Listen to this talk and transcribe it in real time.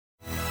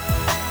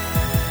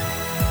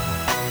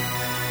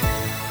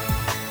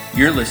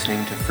You're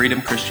listening to Freedom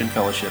Christian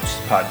Fellowship's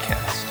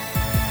podcast.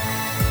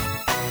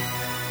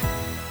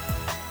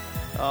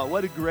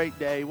 What a great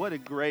day.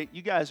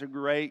 You guys are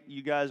great.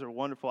 You guys are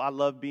wonderful. I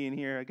love being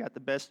here. I got the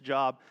best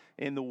job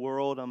in the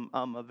world.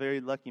 I'm a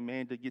very lucky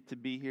man to get to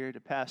be here to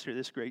pastor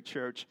this great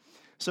church.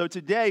 So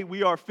today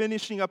we are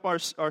finishing up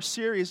our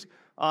series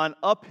on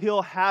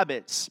uphill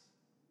habits.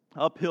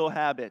 Uphill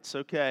habits,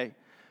 okay.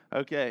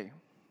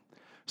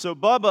 So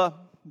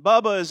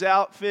Bubba is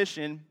out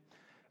fishing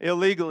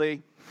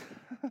illegally.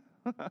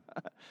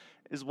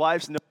 His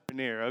wife's nowhere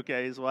near,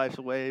 okay? His wife's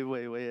way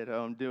at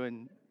home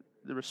doing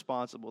the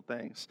responsible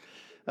things.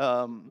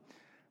 And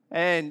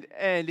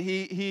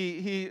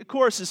he of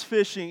course is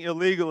fishing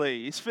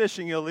illegally. He's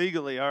fishing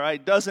illegally, all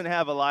right? Doesn't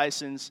have a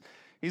license.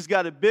 He's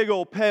got a big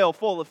old pail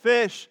full of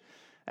fish,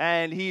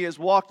 and he is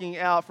walking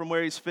out from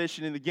where he's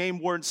fishing, and the game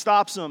warden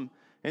stops him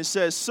and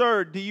says,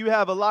 "Sir, do you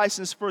have a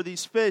license for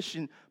these fish?"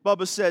 And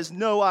Bubba says,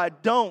 No, I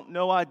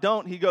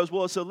don't. He goes,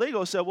 "Well, it's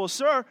illegal." I said, "Well,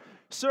 sir,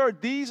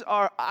 these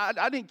are,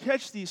 I didn't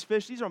catch these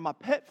fish. These are my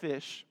pet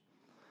fish."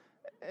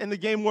 And the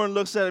game warden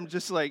looks at him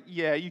just like,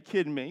 "Yeah, you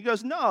kidding me?" He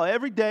goes, "No,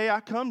 every day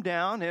I come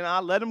down and I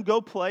let them go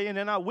play and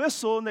then I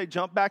whistle and they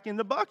jump back in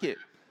the bucket."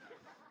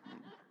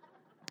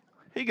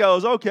 He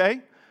goes,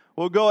 "Okay,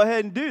 well, go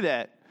ahead and do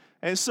that."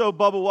 And so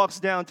Bubba walks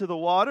down to the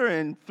water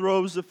and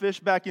throws the fish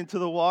back into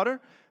the water.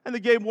 And the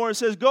game warden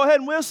says, "Go ahead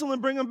and whistle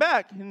and bring them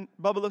back." And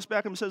Bubba looks back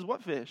at him and says,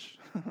 "What fish?"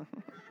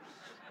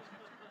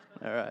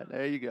 All right,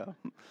 there you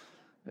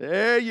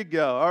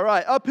go. All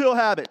right, uphill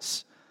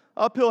habits.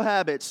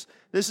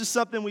 This is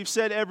something we've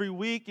said every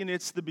week, and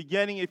it's the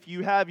beginning. If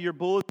you have your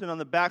bulletin on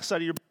the back side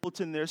of your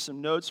bulletin, there's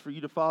some notes for you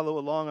to follow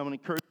along. I'm going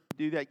to encourage you to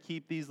do that.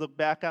 Keep these, look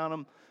back on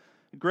them.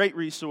 Great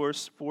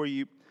resource for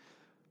you.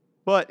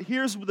 But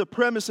here's the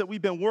premise that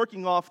we've been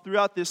working off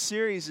throughout this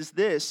series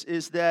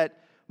is that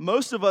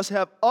most of us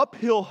have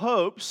uphill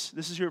hopes.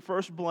 This is your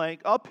first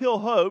blank. Uphill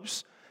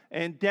hopes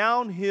and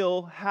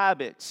downhill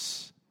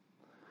habits.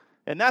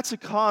 And that's a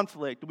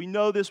conflict. We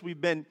know this. We've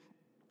been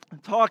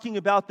talking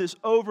about this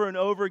over and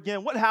over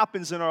again. What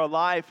happens in our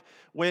life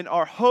when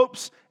our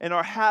hopes and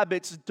our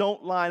habits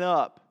don't line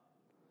up?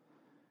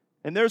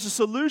 And there's a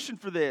solution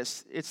for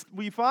this.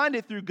 We find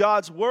it through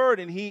God's Word,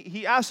 and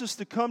He asks us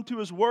to come to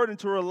His Word and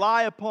to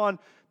rely upon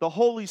the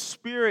Holy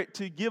Spirit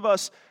to give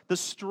us the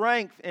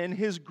strength and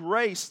His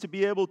grace to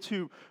be able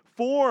to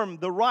form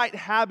the right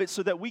habits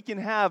so that we can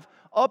have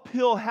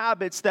uphill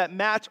habits that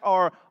match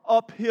our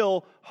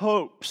uphill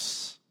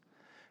hopes.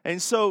 And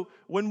so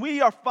when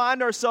we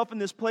find ourselves in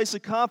this place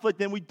of conflict,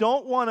 then we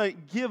don't want to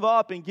give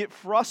up and get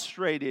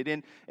frustrated.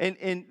 And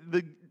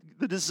the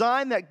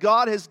design that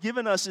God has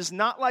given us is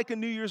not like a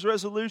New Year's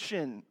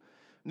resolution.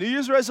 New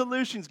Year's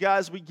resolutions,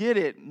 guys, we get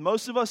it.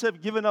 Most of us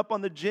have given up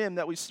on the gym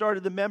that we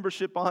started the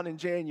membership on in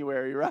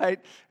January, right?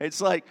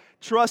 It's like,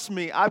 trust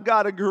me, I've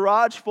got a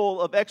garage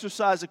full of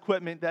exercise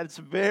equipment that's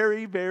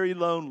very, very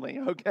lonely,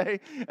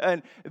 okay?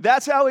 And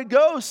that's how it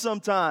goes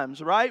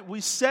sometimes, right? We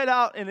set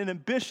out in an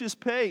ambitious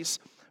pace.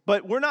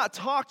 But we're not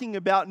talking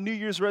about New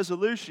Year's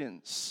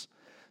resolutions.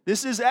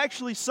 This is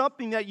actually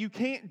something that you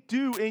can't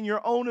do in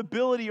your own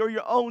ability or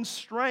your own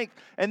strength.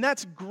 And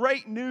that's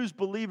great news,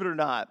 believe it or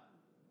not.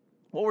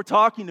 What we're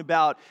talking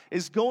about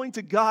is going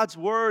to God's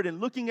Word and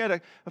looking at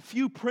a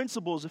few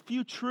principles, a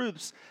few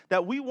truths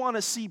that we want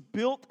to see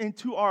built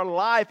into our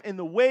life in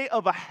the way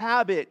of a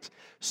habit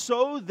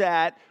so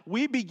that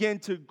we begin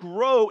to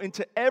grow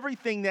into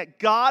everything that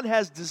God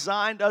has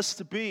designed us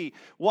to be.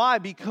 Why?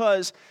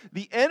 Because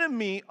the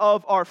enemy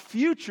of our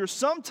future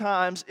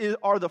sometimes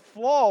are the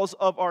flaws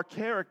of our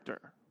character.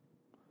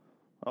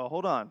 Oh,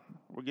 hold on.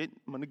 I'm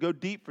going to go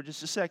deep for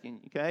just a second,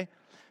 okay?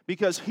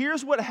 Because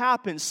here's what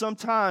happens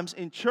sometimes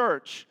in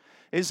church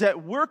is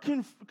that we're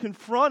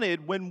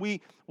confronted when we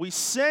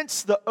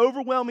sense the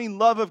overwhelming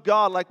love of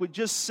God like we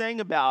just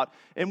sang about,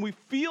 and we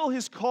feel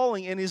His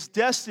calling and His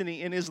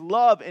destiny and His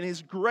love and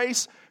His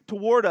grace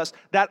toward us.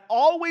 That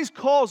always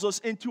calls us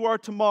into our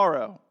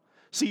tomorrow.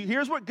 See,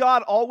 here's what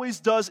God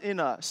always does in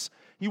us.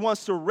 He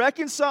wants to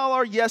reconcile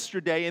our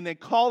yesterday and then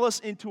call us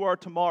into our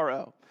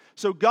tomorrow.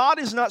 So God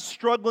is not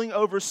struggling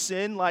over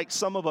sin like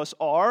some of us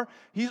are.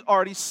 He's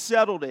already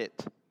settled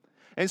it.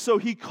 And so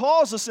He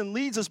calls us and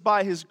leads us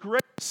by His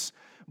grace.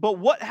 But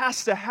what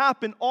has to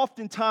happen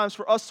oftentimes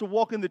for us to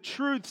walk in the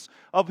truths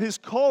of His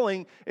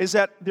calling is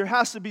that there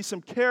has to be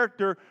some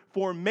character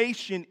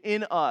formation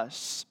in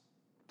us.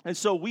 And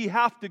so we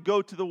have to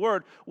go to the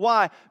Word.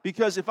 Why?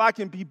 Because if I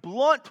can be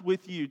blunt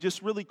with you,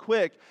 just really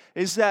quick,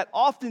 is that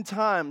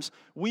oftentimes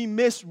we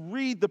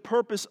misread the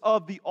purpose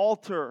of the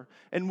altar.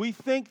 And we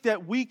think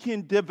that we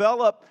can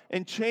develop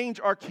and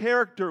change our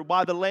character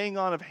by the laying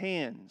on of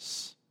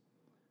hands.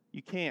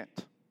 You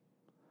can't.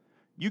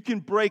 You can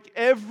break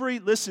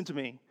listen to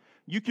me,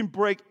 you can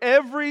break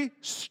every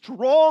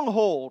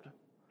stronghold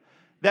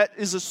that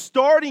is a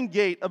starting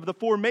gate of the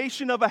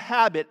formation of a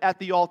habit at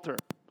the altar.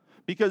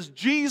 Because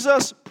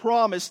Jesus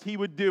promised He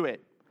would do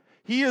it.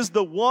 He is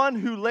the one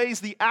who lays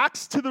the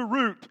axe to the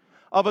root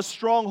of a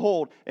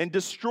stronghold and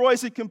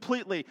destroys it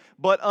completely.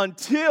 But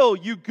until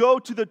you go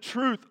to the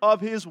truth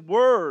of His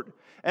Word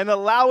and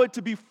allow it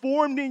to be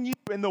formed in you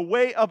in the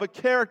way of a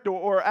character,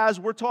 or as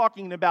we're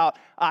talking about,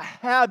 a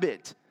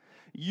habit,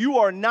 you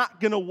are not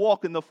going to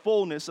walk in the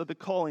fullness of the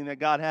calling that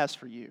God has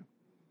for you.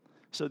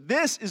 So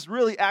this is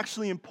really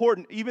actually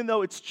important, even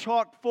though it's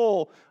chock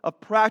full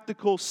of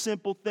practical,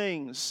 simple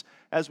things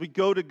as we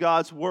go to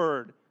God's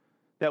Word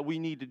that we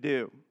need to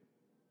do.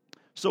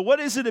 So what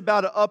is it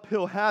about an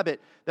uphill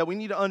habit that we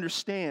need to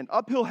understand?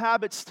 Uphill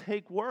habits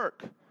take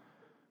work.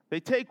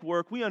 They take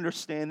work. We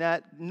understand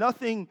that.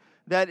 Nothing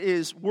that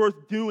is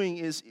worth doing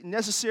is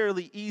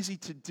necessarily easy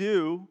to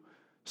do.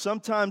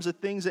 Sometimes the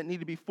things that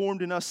need to be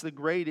formed in us the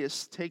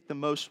greatest take the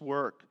most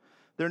work.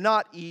 They're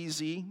not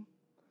easy,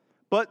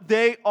 but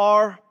they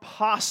are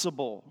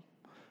possible.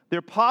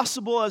 They're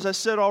possible, as I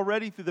said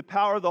already, through the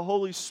power of the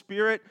Holy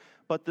Spirit.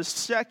 But the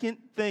second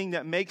thing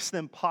that makes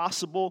them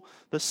possible,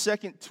 the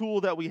second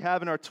tool that we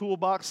have in our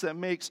toolbox that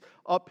makes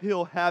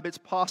uphill habits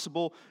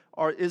possible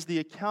is the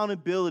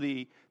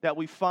accountability that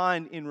we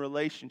find in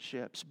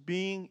relationships,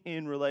 being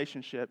in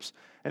relationships.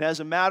 And as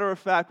a matter of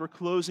fact, we're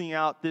closing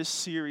out this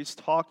series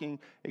talking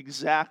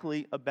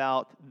exactly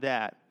about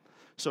that.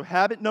 So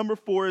habit number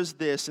 4 is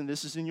this, and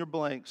this is in your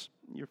blanks.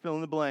 You're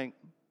filling the blank.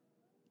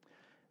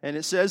 And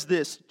it says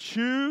this: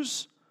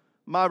 choose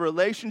my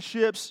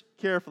relationships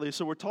carefully.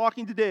 So we're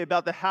talking today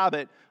about the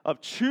habit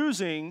of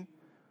choosing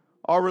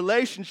our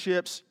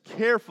relationships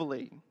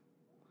carefully.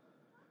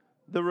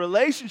 The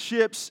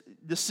relationships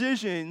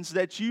decisions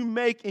that you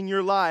make in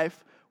your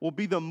life will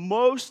be the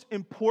most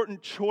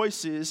important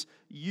choices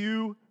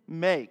you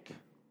make.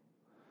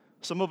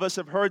 Some of us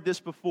have heard this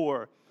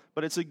before,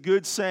 but it's a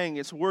good saying.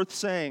 It's worth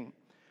saying.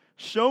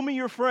 Show me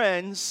your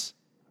friends,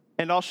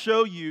 and I'll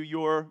show you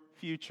your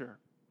future.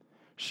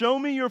 Show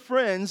me your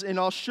friends, and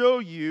I'll show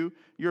you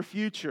your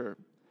future.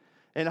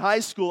 In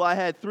high school, I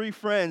had 3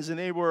 friends, and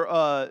they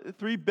were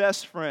 3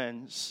 best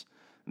friends.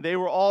 They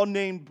were all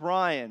named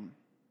Brian.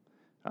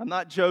 I'm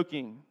not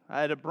joking. I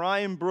had a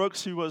Brian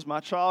Brooks, who was my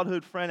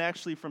childhood friend,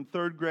 actually from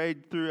 3rd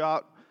grade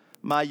throughout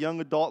my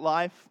young adult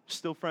life.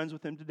 Still friends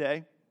with him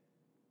today.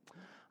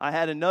 I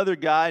had another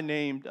guy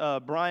named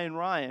Brian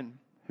Ryan,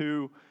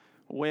 who,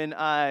 when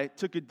I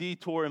took a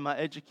detour in my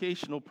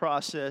educational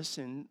process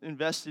and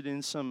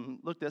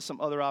looked at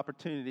some other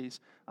opportunities,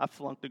 I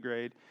flunked a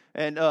grade.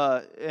 And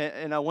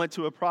I went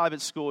to a private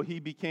school. He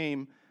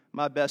became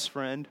my best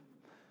friend.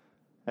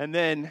 And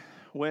then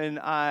when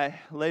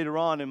later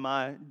on in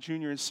my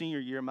junior and senior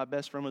year, my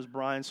best friend was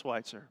Brian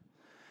Schweitzer.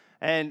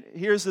 And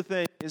here's the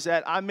thing, is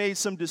that I made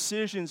some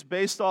decisions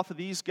based off of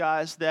these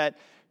guys that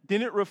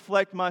didn't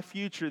reflect my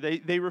future.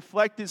 They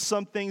reflected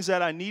some things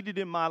that I needed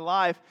in my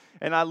life.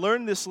 And I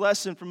learned this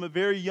lesson from a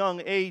very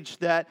young age,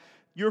 that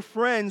your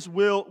friends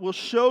will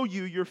show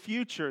you your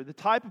future. The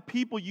type of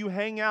people you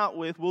hang out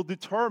with will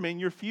determine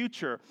your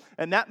future.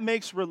 And that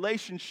makes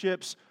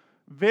relationships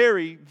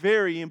very,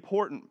 very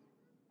important.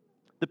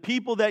 The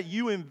people that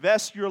you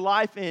invest your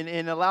life in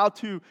and allow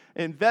to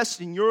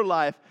invest in your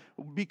life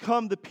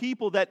become the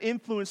people that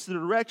influence the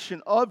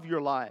direction of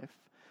your life.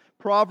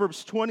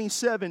 Proverbs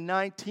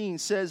 27:19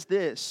 says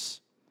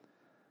this.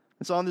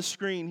 It's on the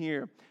screen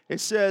here.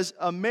 It says,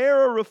 a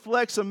mirror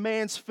reflects a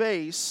man's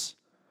face,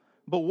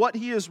 but what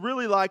he is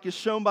really like is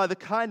shown by the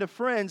kind of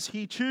friends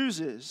he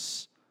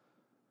chooses.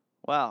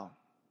 Wow.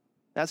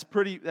 That's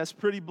pretty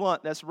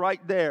blunt. That's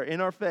right there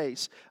in our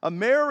face. A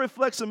mirror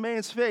reflects a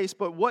man's face,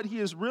 but what he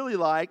is really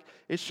like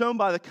is shown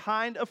by the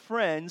kind of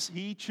friends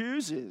he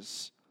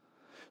chooses.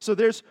 So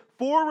there's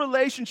 4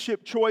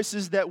 relationship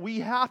choices that we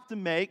have to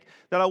make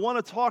that I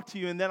want to talk to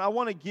you, and then I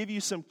want to give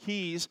you some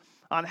keys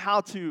on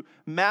how to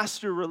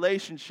master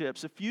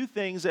relationships. A few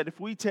things that if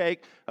we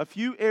take a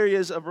few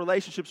areas of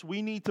relationships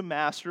we need to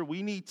master,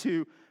 we need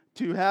to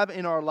have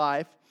in our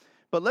life.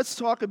 But let's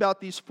talk about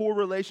these 4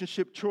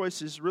 relationship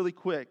choices really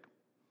quick.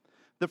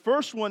 The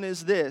first one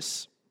is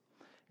this,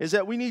 is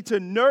that we need to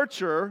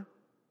nurture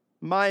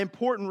my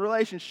important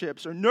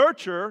relationships, or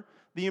nurture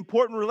the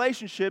important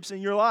relationships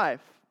in your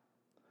life.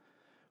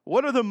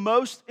 What are the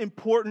most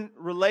important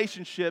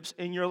relationships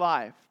in your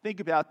life? Think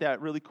about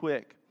that really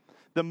quick.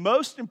 The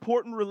most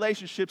important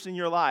relationships in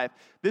your life.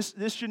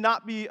 This should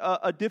not be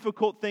a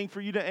difficult thing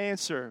for you to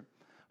answer.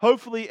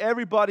 Hopefully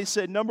everybody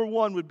said number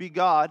 1 would be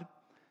God.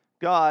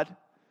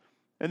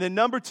 And then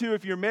number 2,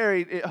 if you're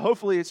married,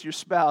 hopefully it's your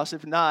spouse.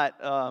 If not,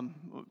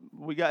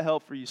 we got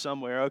help for you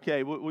somewhere.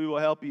 Okay, we will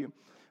help you.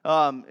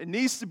 It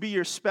needs to be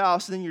your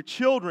spouse, and then your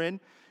children.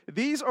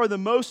 These are the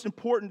most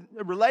important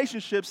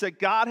relationships that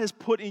God has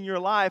put in your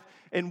life,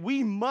 and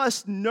we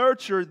must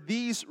nurture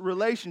these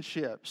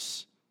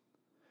relationships.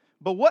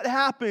 But what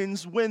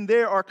happens when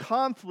there are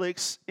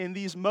conflicts in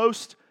these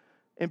most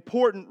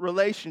important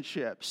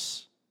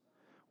relationships?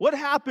 What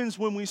happens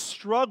when we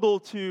struggle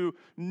to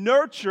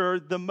nurture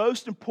the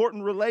most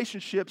important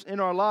relationships in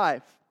our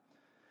life?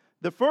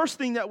 The first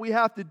thing that we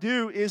have to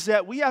do is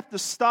that we have to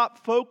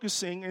stop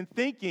focusing and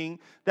thinking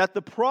that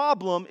the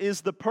problem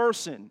is the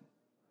person,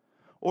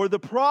 or the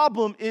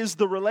problem is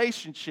the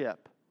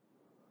relationship.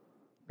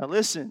 Now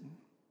listen,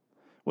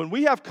 when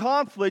we have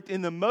conflict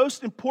in the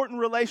most important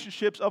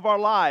relationships of our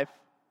life,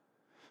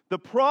 The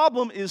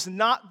problem is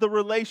not the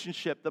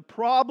relationship. The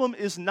problem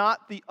is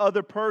not the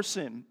other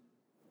person.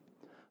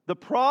 The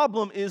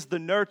problem is the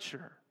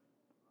nurture.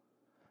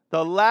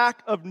 The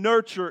lack of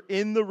nurture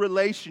in the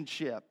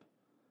relationship.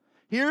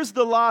 Here's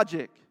the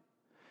logic,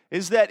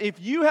 is that if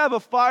you have a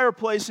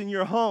fireplace in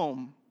your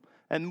home,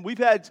 and we've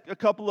had a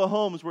couple of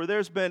homes where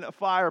there's been a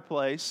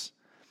fireplace.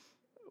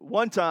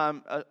 One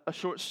time, a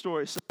short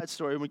story, side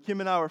story, when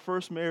Kim and I were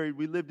first married,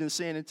 we lived in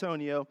San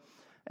Antonio,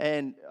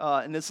 and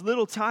in this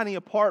little tiny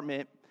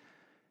apartment,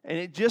 and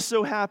it just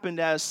so happened,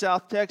 as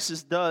South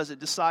Texas does, it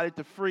decided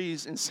to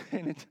freeze in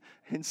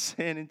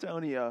San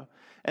Antonio.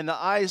 And the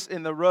ice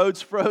and the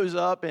roads froze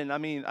up, and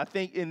I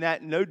think in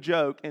that, no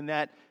joke, in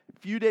that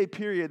few-day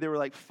period, there were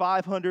like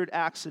 500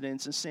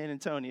 accidents in San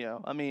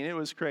Antonio. It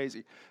was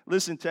crazy.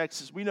 Listen,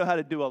 Texas, we know how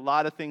to do a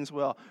lot of things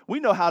well.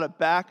 We know how to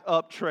back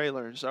up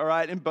trailers, all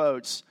right, and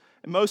boats.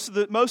 And most of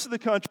the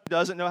country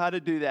doesn't know how to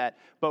do that,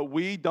 but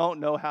we don't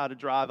know how to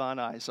drive on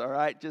ice, all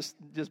right? Just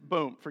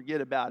boom, forget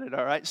about it,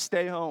 all right?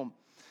 Stay home.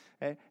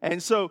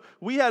 And so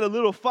we had a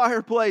little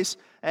fireplace,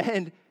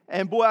 and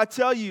boy, I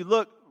tell you,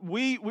 look,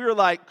 we were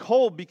like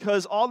cold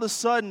because all of a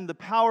sudden the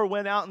power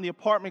went out in the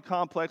apartment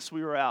complex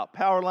we were out.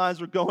 Power lines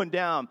were going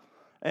down,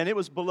 and it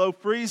was below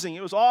freezing.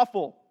 It was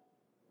awful.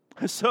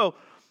 So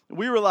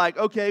we were like,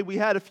 okay, we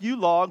had a few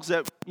logs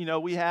that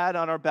we had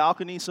on our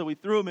balcony, so we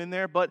threw them in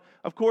there. But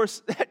of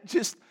course, that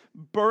just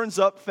burns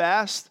up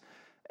fast.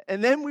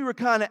 And then we were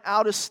kind of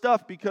out of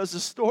stuff because the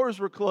stores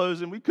were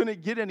closed and we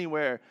couldn't get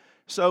anywhere.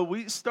 So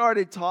we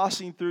started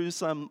tossing through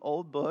some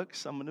old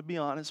books, I'm going to be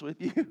honest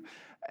with you.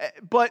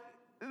 But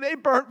they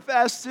burnt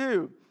fast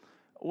too.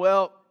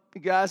 Well,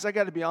 guys, I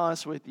got to be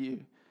honest with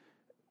you.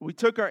 We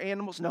took our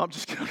animals. No, I'm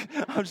just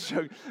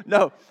joking.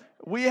 No,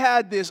 we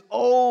had this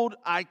old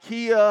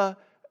IKEA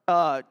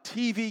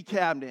TV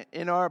cabinet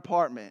in our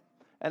apartment.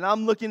 And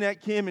I'm looking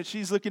at Kim, and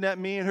she's looking at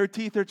me, and her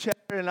teeth are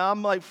chattering, and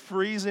I'm like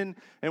freezing,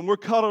 and we're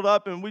cuddled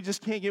up, and we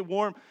just can't get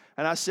warm.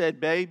 And I said,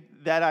 babe,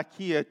 that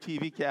IKEA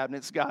TV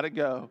cabinet's got to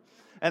go.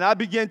 And I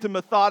began to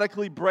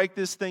methodically break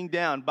this thing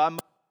down.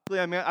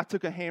 I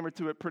took a hammer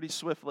to it pretty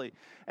swiftly.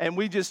 And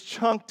we just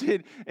chunked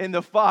it in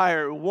the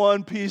fire,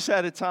 one piece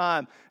at a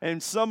time.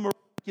 And some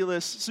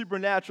miraculous,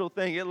 supernatural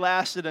thing, it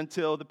lasted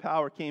until the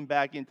power came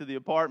back into the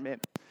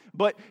apartment.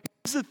 But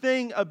here's the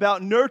thing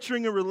about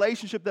nurturing a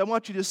relationship that I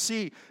want you to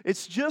see.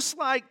 It's just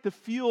like the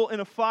fuel in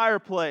a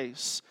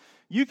fireplace.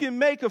 You can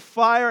make a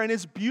fire, and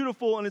it's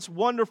beautiful, and it's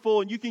wonderful,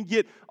 and you can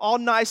get all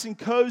nice and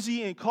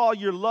cozy and call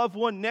your loved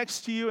one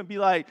next to you and be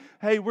like,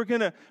 hey, we're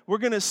gonna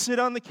sit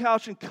on the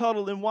couch and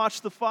cuddle and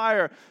watch the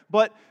fire.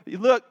 But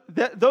look,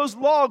 those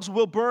logs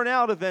will burn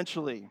out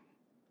eventually.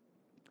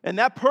 And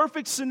that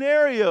perfect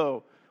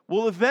scenario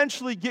will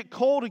eventually get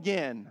cold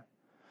again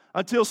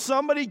until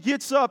somebody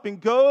gets up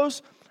and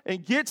goes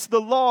and gets the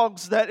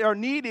logs that are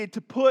needed to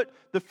put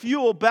the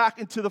fuel back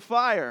into the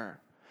fire.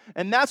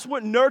 And that's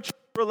what nurturing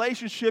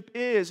relationship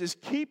is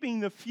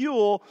keeping the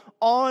fuel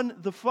on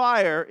the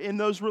fire in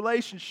those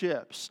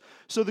relationships.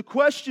 So the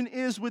question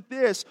is with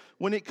this,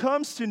 when it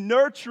comes to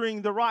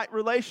nurturing the right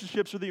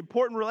relationships or the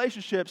important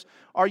relationships,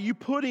 are you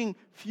putting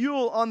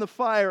fuel on the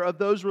fire of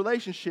those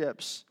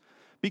relationships?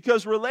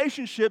 Because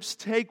relationships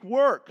take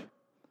work.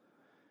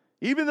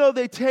 Even though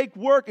they take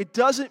work, it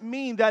doesn't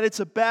mean that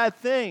it's a bad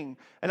thing.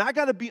 And I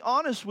got to be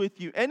honest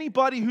with you,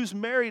 anybody who's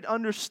married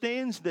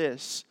understands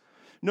this.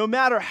 No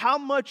matter how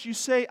much you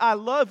say, I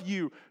love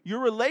you, your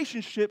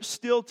relationship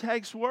still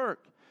takes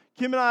work.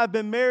 Kim and I have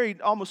been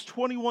married almost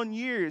 21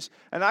 years,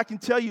 and I can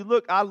tell you,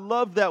 look, I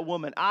love that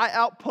woman. I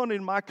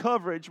outpunted my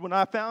coverage when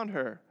I found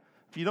her.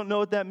 If you don't know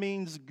what that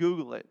means,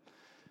 Google it.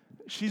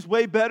 She's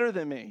way better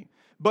than me.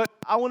 But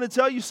I want to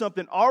tell you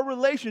something. Our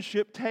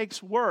relationship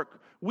takes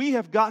work. We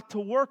have got to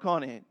work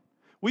on it.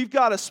 We've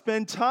got to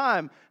spend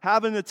time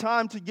having a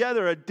time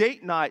together, a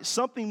date night,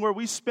 something where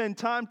we spend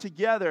time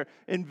together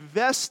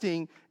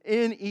investing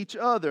in each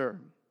other.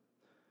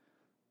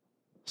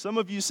 Some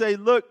of you say,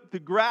 look, the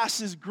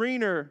grass is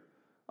greener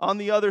on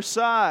the other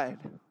side.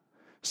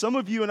 Some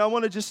of you, and I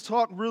want to just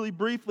talk really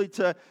briefly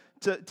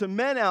to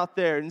men out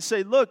there and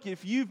say, look,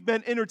 if you've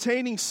been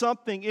entertaining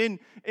something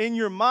in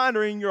your mind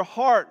or in your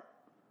heart,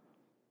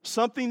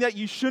 something that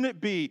you shouldn't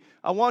be,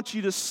 I want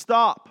you to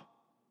stop.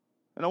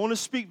 And I want to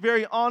speak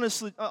very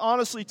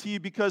honestly to you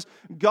because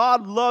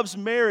God loves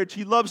marriage.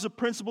 He loves the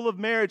principle of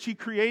marriage. He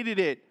created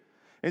it.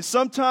 And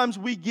sometimes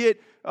we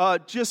get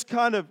just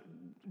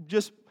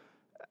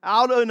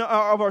out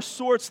of our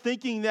sorts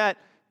thinking that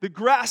the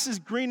grass is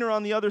greener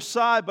on the other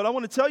side. But I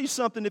want to tell you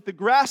something. If the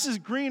grass is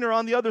greener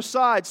on the other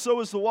side, so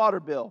is the water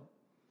bill.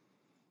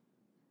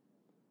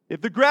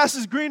 If the grass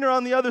is greener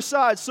on the other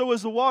side, so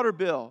is the water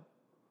bill.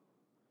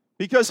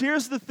 Because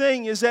here's the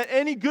thing, is that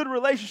any good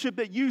relationship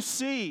that you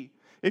see,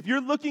 if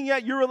you're looking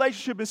at your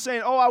relationship and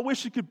saying, oh, I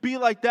wish it could be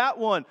like that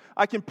one,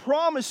 I can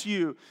promise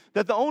you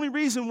that the only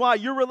reason why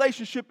your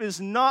relationship is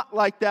not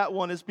like that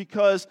one is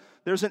because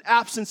there's an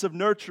absence of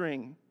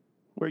nurturing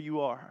where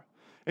you are.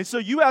 And so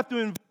you have to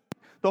invite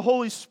the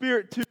Holy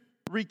Spirit to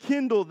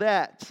rekindle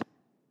that.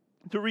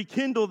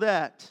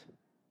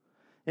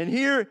 And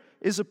here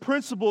is a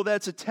principle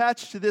that's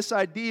attached to this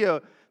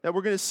idea that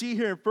we're going to see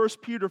here in 1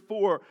 Peter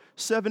 4,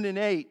 7 and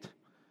 8.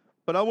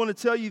 But I want to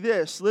tell you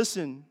this.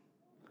 Listen,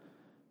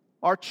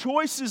 our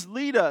choices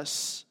lead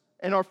us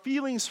and our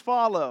feelings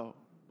follow.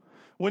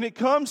 When it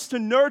comes to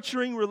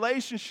nurturing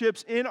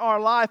relationships in our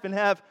life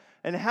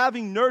and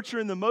having nurture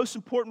in the most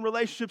important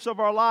relationships of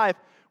our life,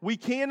 we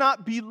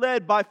cannot be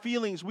led by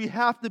feelings. We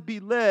have to be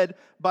led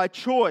by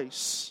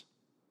choice.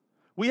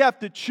 We have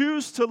to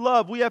choose to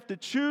love. We have to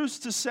choose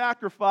to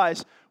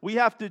sacrifice. We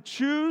have to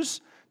choose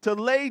to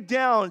lay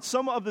down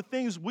some of the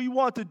things we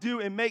want to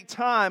do and make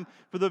time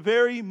for the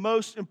very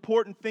most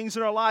important things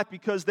in our life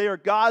because they are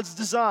God's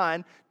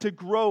design to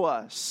grow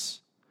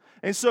us.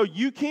 And so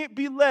you can't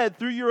be led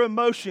through your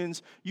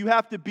emotions. You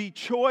have to be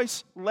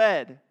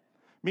choice-led,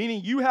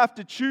 meaning you have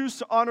to choose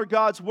to honor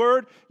God's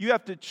word. You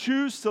have to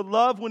choose to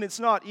love when it's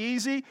not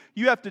easy.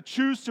 You have to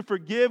choose to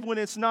forgive when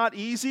it's not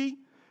easy.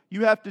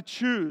 You have to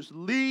choose.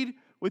 Lead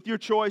with your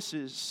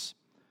choices.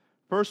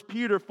 1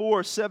 Peter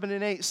 4, 7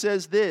 and 8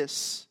 says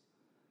this,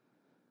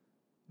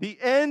 "The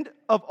end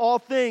of all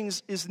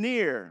things is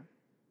near.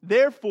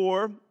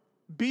 Therefore,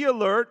 be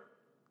alert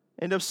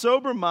and of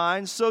sober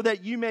mind so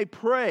that you may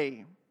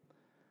pray.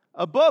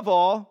 Above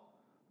all,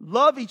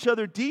 love each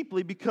other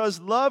deeply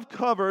because love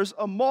covers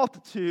a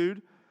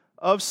multitude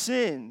of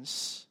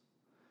sins."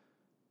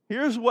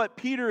 Here's what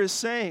Peter is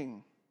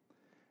saying.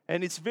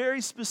 And it's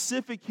very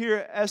specific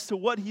here as to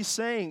what he's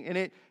saying. And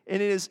it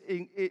is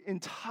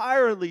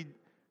entirely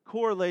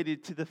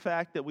correlated to the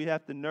fact that we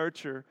have to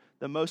nurture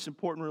the most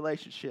important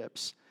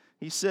relationships.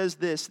 He says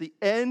this, "The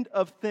end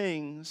of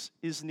things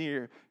is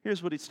near."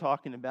 Here's what he's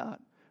talking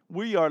about.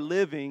 We are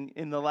living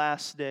in the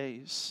last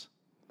days.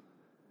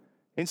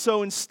 And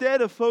so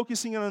instead of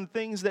focusing on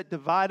things that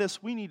divide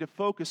us, we need to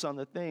focus on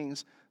the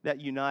things that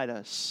unite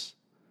us.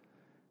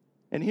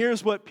 And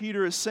here's what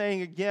Peter is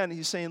saying again.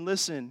 He's saying,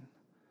 listen,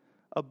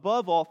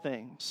 above all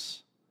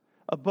things,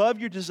 above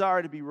your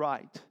desire to be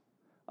right,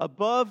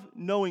 above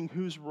knowing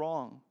who's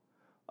wrong,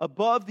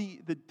 above the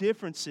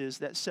differences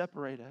that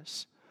separate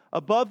us,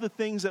 above the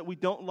things that we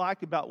don't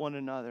like about one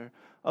another,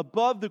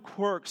 above the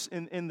quirks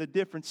and the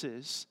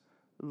differences,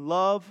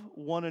 love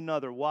one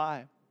another.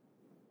 Why?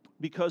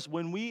 Because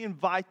when we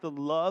invite the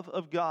love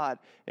of God,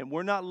 and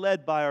we're not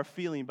led by our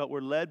feeling, but we're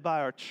led by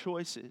our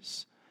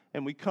choices,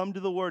 and we come to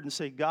the Word and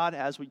say, God,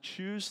 as we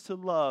choose to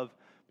love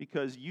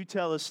because you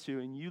tell us to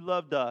and you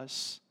loved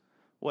us,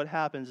 what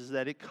happens is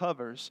that it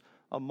covers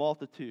a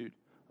multitude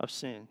of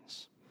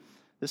sins.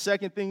 The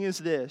second thing is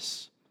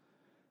this,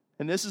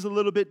 and this is a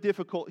little bit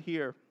difficult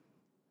here.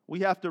 We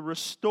have to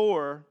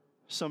restore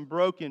some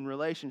broken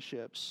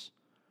relationships.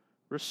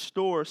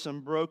 Restore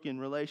some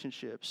broken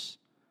relationships.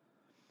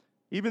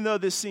 Even though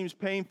this seems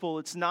painful,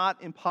 it's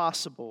not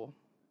impossible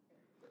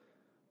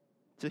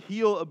to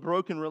heal a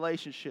broken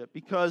relationship,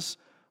 because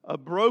a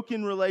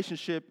broken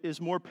relationship is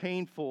more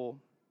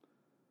painful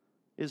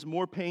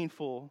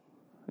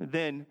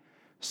than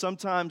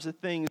sometimes the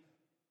things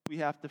we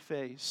have to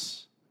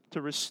face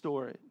to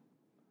restore it.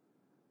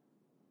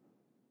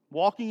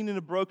 Walking in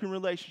a broken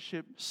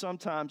relationship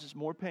sometimes is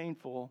more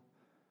painful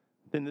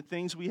than the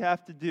things we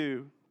have to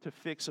do to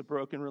fix a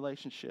broken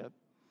relationship.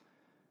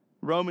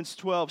 Romans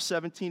 12,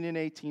 17 and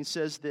 18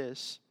 says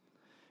this,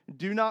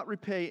 "Do not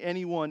repay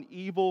anyone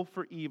evil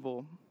for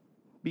evil.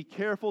 Be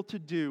careful to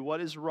do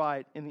what is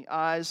right in the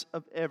eyes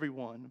of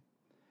everyone.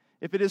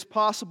 If it is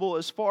possible,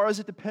 as far as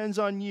it depends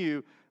on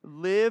you,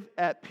 live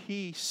at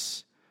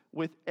peace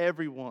with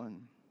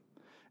everyone."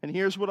 And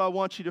here's what I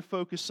want you to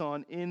focus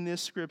on in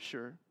this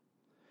scripture.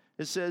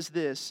 It says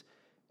this,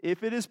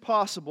 "If it is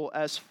possible,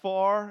 as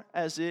far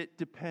as it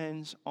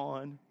depends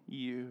on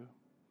you."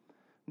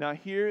 Now,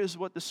 here is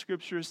what the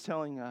scripture is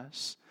telling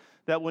us.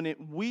 That when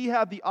we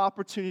have the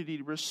opportunity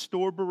to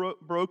restore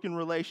broken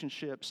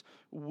relationships,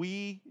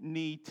 we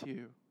need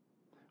to.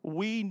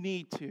 We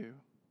need to.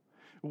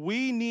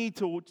 We need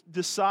to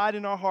decide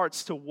in our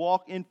hearts to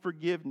walk in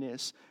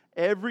forgiveness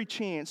every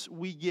chance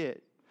we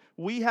get.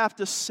 We have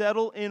to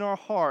settle in our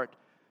heart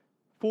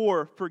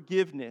for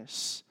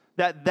forgiveness.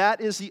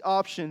 That is the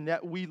option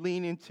that we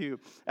lean into.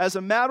 As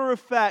a matter of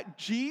fact,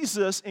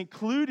 Jesus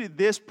included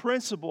this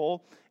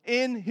principle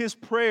in his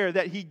prayer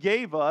that he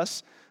gave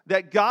us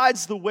that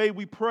guides the way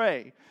we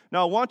pray.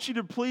 Now, I want you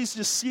to please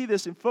just see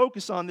this and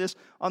focus on this,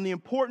 on the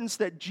importance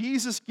that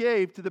Jesus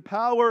gave to the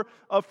power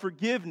of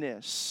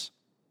forgiveness.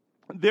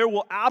 There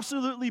will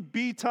absolutely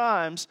be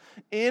times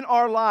in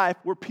our life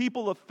where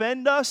people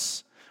offend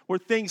us, where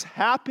things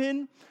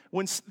happen,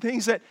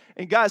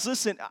 and guys,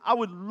 listen, I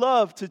would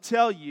love to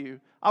tell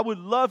you,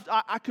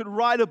 I could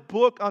write a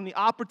book on the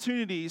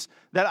opportunities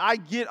that I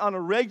get on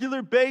a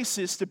regular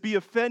basis to be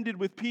offended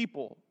with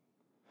people.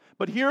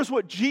 But here's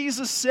what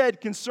Jesus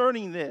said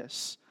concerning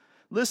this.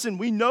 Listen,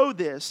 we know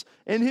this.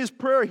 In his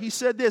prayer, he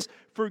said this,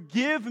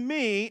 "Forgive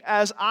me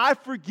as I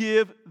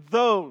forgive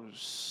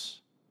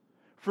those."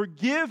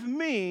 Forgive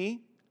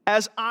me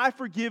as I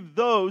forgive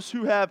those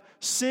who have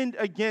sinned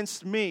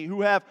against me,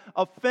 who have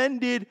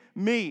offended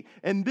me.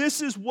 And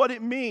this is what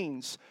it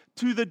means.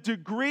 To the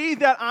degree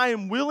that I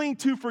am willing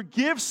to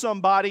forgive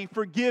somebody,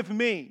 forgive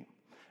me.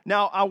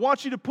 Now, I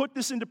want you to put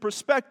this into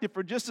perspective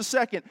for just a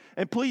second,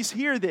 and please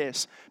hear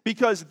this,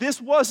 because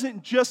this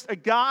wasn't just a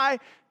guy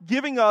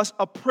giving us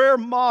a prayer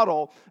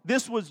model.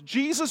 This was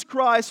Jesus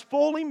Christ,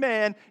 fully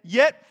man,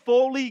 yet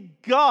fully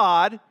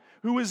God,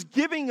 who is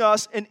giving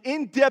us an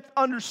in-depth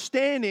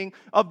understanding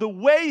of the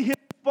way his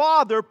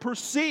Father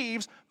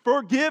perceives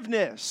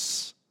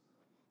forgiveness.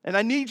 And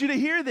I need you to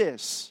hear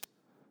this,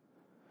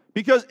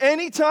 because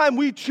anytime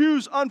we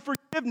choose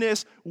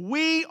unforgiveness,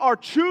 we are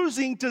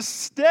choosing to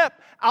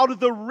step out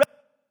of the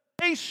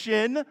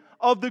revelation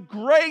of the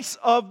grace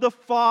of the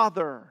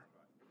Father.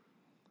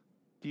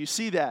 Do you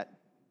see that?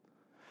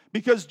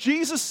 Because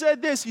Jesus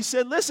said this, he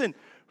said, listen,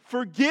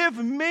 forgive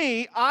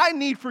me. I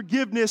need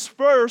forgiveness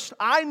first.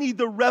 I need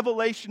the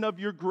revelation of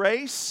your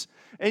grace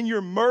and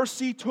your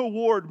mercy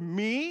toward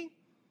me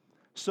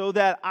so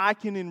that I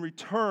can in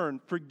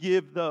return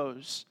forgive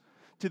those.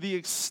 To the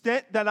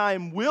extent that I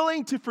am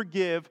willing to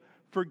forgive,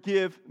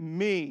 forgive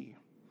me.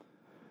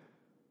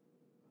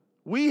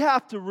 We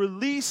have to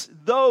release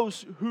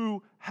those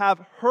who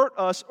have hurt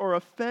us or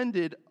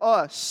offended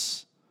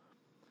us.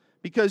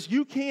 Because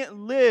you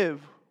can't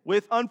live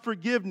with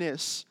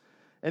unforgiveness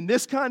and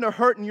this kind of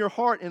hurt in your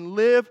heart and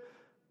live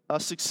a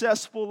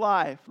successful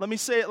life. Let me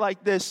say it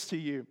like this to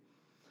you.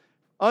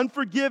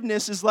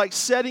 Unforgiveness is like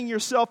setting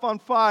yourself on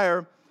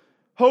fire,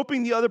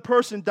 hoping the other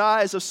person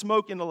dies of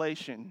smoke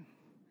inhalation.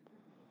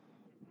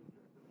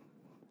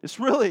 It's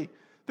really,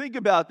 think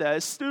about that.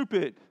 It's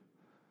stupid.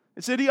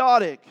 It's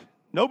idiotic.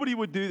 Nobody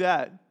would do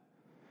that.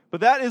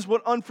 But that is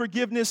what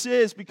unforgiveness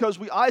is, because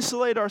we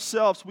isolate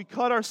ourselves, we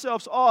cut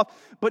ourselves off.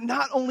 But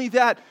not only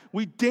that,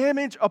 we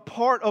damage a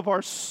part of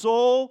our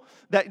soul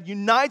that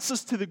unites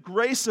us to the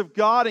grace of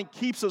God and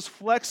keeps us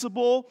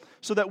flexible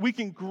so that we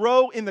can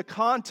grow in the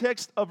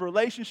context of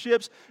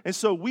relationships. And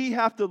so we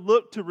have to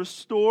look to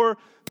restore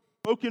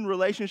broken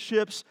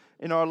relationships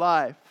in our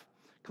life.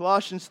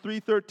 Colossians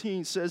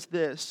 3:13 says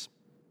this,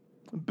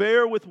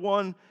 bear with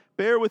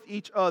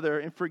each other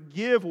and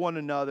forgive one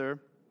another.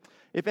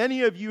 If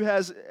any of you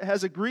has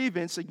a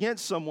grievance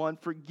against someone,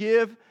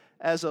 forgive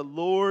as the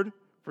Lord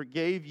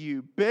forgave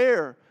you.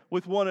 Bear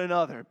with one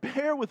another.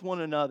 Bear with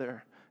one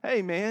another.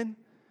 Hey, man,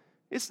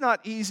 it's not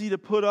easy to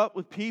put up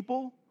with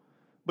people,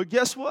 but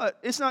guess what?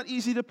 It's not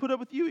easy to put up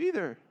with you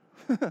either.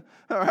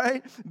 All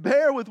right?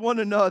 Bear with one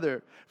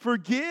another.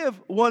 Forgive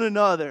one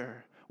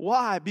another.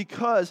 Why?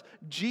 Because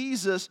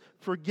Jesus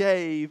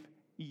forgave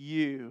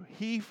you.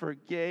 He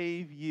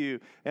forgave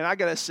you. And I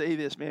got to say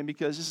this, man,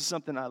 because this is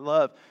something I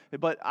love,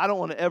 but I don't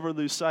want to ever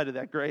lose sight of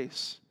that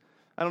grace.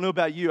 I don't know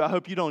about you. I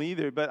hope you don't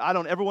either, but I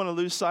don't ever want to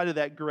lose sight of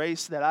that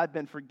grace that I've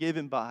been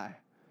forgiven by,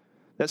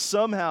 that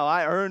somehow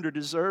I earned or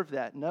deserved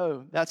that.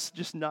 No, that's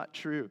just not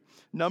true.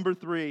 Number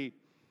 3,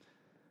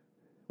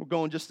 we're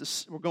going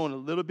a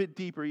little bit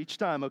deeper each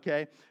time,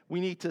 okay? We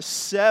need to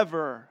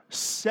sever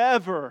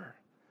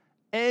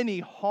any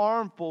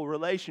harmful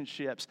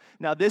relationships.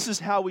 Now, this is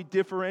how we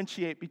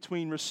differentiate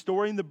between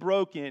restoring the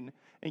broken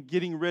and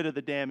getting rid of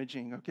the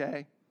damaging,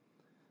 okay?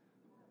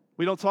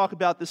 We don't talk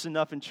about this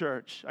enough in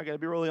church. I got to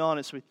be really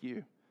honest with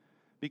you.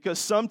 Because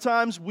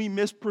sometimes we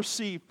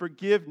misperceive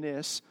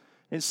forgiveness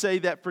and say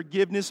that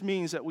forgiveness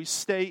means that we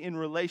stay in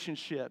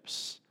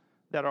relationships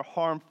that are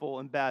harmful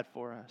and bad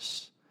for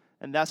us.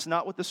 And that's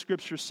not what the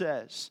Scripture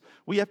says.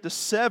 We have to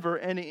sever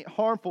any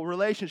harmful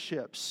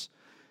relationships.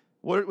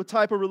 What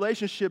type of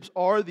relationships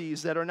are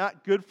these that are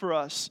not good for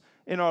us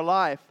in our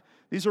life?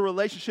 These are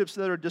relationships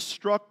that are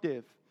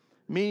destructive,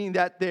 meaning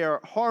that they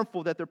are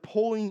harmful, that they're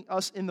pulling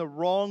us in the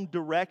wrong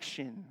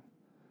direction.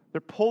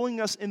 They're pulling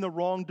us in the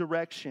wrong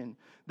direction.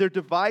 They're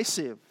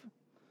divisive.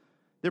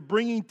 They're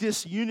bringing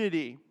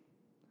disunity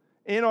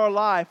in our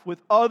life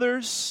with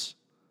others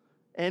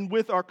and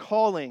with our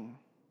calling.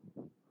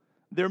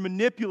 They're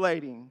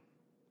manipulating,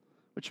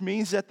 which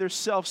means that they're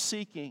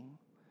self-seeking.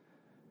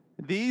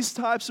 These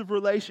types of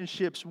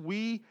relationships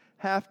we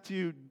have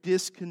to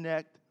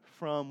disconnect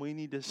from. We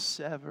need to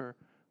sever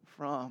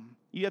from.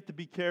 You have to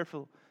be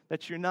careful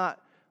that you're not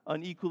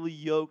unequally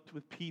yoked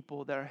with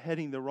people that are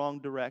heading the wrong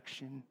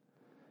direction.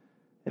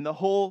 And the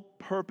whole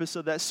purpose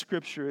of that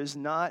scripture is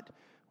not,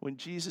 when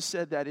Jesus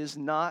said that, is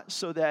not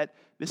so that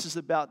this is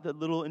about the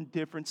little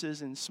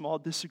indifferences and small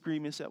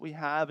disagreements that we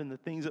have and the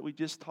things that we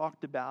just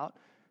talked about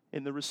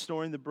in the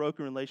restoring the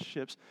broken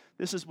relationships.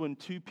 This is when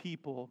two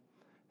people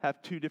have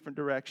two different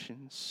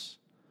directions.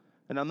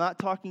 And I'm not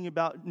talking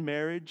about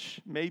marriage.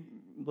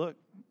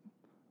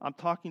 I'm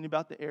talking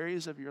about the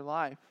areas of your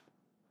life.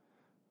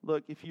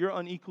 Look, if you're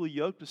unequally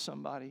yoked to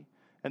somebody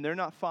and they're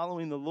not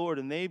following the Lord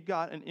and they've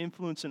got an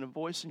influence and a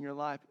voice in your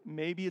life,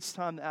 maybe it's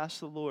time to ask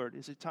the Lord,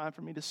 is it time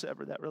for me to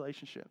sever that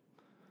relationship?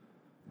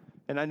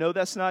 And I know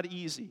that's not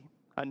easy.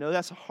 I know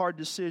that's a hard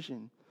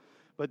decision.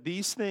 But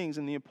these things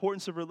and the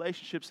importance of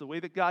relationships, the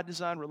way that God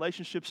designed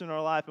relationships in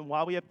our life, and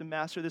why we have to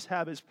master this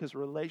habit is because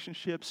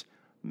relationships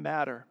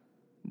matter.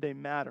 They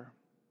matter.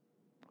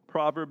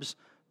 Proverbs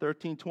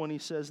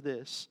 13:20 says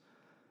this.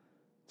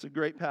 It's a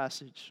great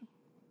passage.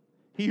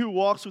 He who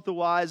walks with the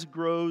wise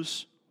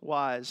grows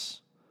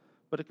wise,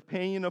 but a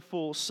companion of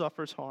fools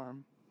suffers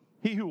harm.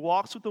 He who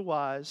walks with the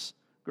wise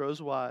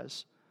grows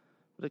wise,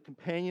 but a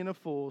companion of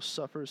fools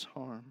suffers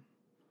harm.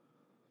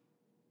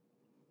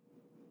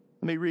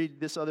 Let me read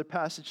this other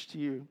passage to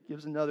you. It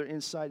gives another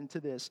insight into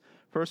this.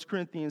 1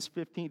 Corinthians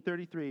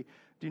 15:33.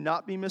 Do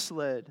not be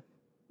misled.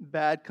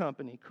 Bad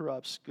company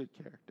corrupts good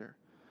character.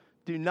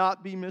 Do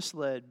not be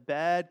misled.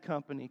 Bad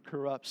company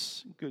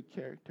corrupts good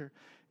character.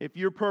 If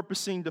you're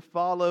purposing to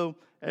follow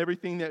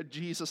everything that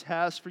Jesus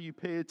has for you,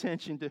 pay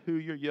attention to who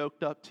you're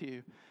yoked up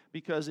to.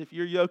 Because if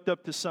you're yoked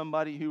up to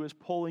somebody who is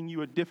pulling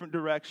you a different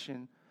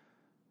direction,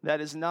 that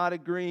is not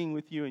agreeing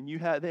with you, and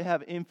they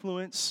have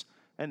influence,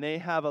 and they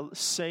have a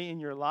say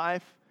in your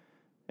life,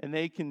 and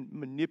they can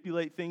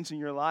manipulate things in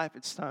your life,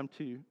 it's time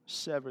to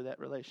sever that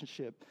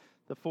relationship.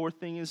 The fourth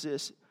thing is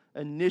this: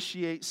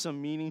 initiate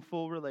some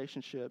meaningful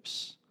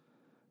relationships.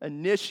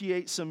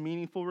 Initiate some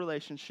meaningful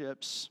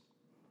relationships.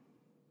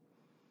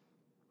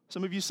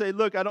 Some of you say,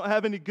 look, I don't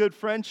have any good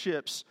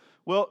friendships.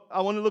 Well, I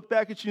want to look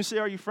back at you and say,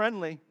 are you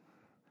friendly?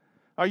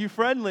 Are you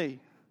friendly?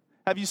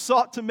 Have you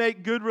sought to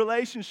make good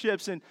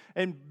relationships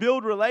and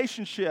build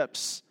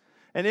relationships?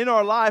 And in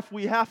our life,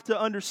 we have to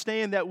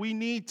understand that we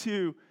need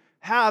to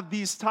have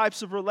these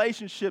types of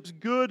relationships,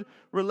 good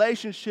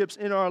relationships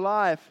in our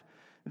life.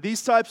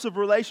 These types of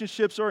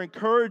relationships are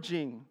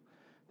encouraging.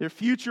 They're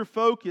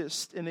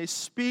future-focused, and they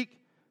speak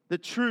the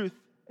truth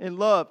in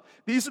love.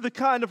 These are the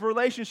kind of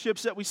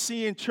relationships that we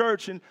see in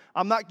church, and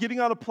I'm not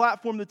getting on a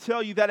platform to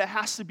tell you that it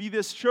has to be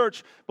this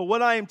church, but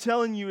what I am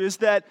telling you is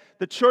that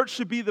the church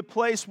should be the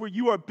place where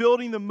you are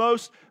building the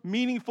most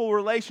meaningful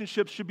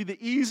relationships, should be the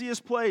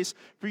easiest place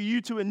for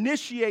you to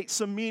initiate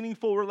some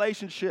meaningful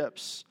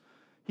relationships.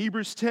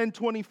 Hebrews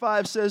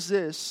 10:25 says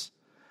this: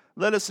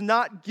 let us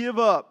not give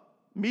up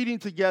meeting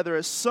together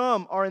as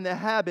some are in the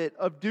habit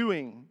of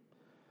doing,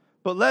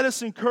 but let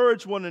us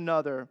encourage one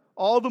another,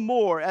 all the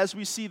more as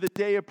we see the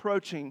day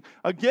approaching.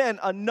 Again,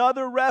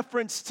 another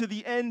reference to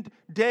the end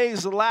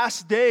days, the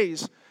last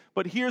days.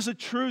 But here's a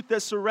truth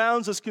that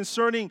surrounds us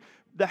concerning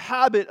the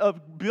habit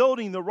of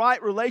building the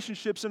right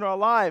relationships in our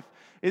life,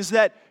 is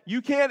that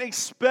you can't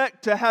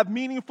expect to have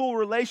meaningful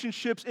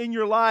relationships in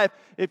your life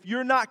if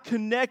you're not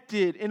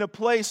connected in a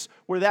place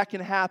where that can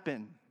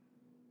happen.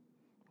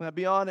 Can I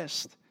be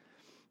honest?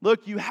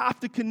 Look, you have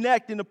to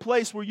connect in a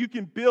place where you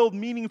can build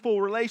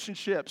meaningful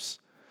relationships.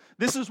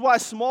 This is why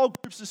small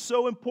groups is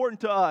so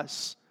important to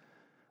us.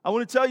 I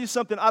want to tell you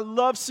something. I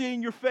love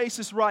seeing your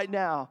faces right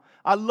now.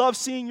 I love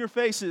seeing your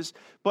faces.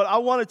 But I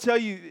want to tell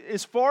you,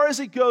 as far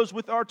as it goes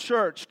with our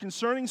church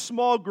concerning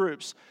small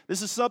groups,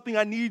 this is something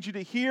I need you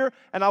to hear,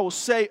 and I will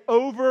say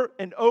over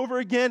and over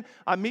again.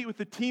 I meet with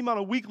the team on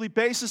a weekly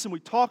basis, and we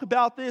talk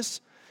about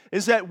this,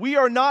 is that we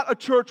are not a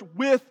church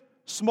with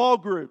small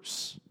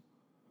groups.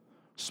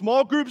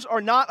 Small groups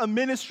are not a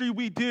ministry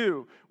we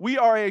do. We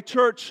are a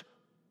church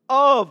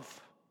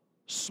of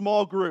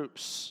small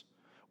groups.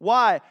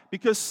 Why?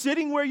 Because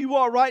sitting where you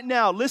are right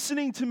now,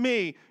 listening to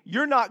me,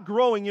 you're not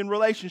growing in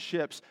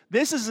relationships.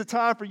 This is the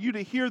time for you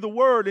to hear the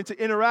word and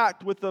to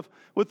interact with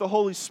the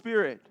Holy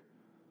Spirit.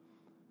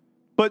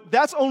 But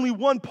that's only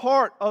one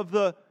part of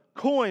the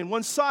coin,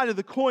 one side of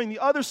the coin. The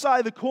other side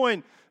of the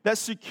coin that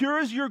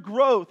secures your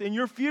growth in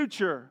your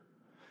future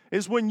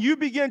is when you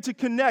begin to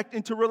connect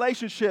into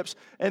relationships,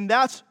 and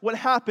that's what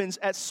happens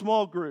at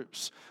small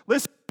groups.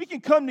 Listen, we can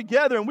come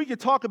together and we can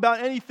talk about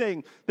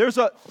anything. There's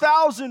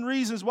 1,000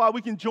 reasons why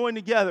we can join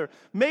together.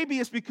 Maybe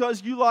it's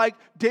because you like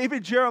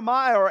David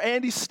Jeremiah or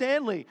Andy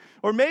Stanley,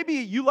 or maybe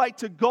you like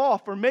to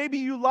golf, or maybe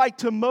you like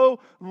to mow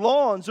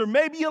lawns, or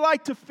maybe you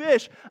like to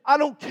fish. I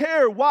don't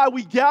care why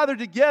we gather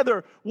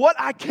together. What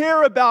I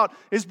care about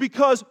is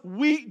because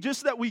we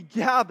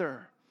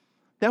gather.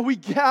 That we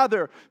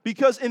gather,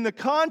 because in the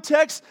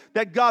context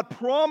that God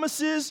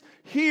promises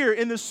here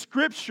in the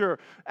Scripture,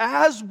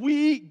 as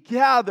we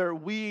gather,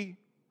 we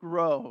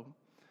grow.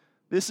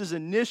 This is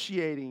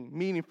initiating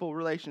meaningful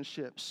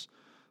relationships.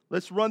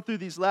 Let's run through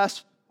these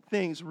last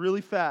things really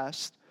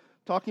fast,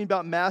 talking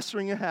about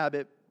mastering a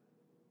habit.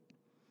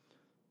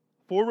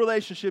 4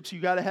 relationships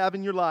you got to have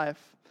in your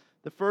life.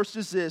 The first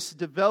is this: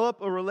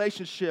 develop a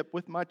relationship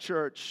with my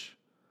church.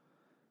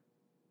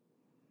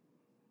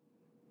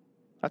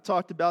 I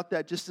talked about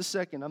that just a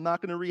second. I'm not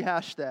going to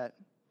rehash that.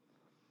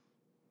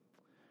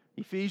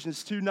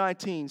 Ephesians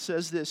 2:19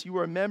 says this: you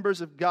are members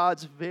of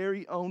God's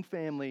very own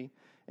family,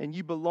 and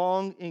you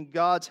belong in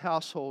God's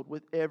household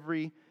with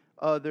every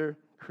other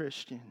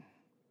Christian.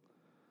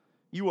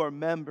 You are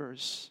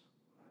members.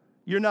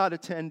 You're not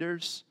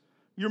attenders.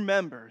 You're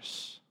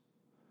members.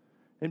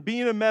 And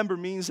being a member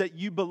means that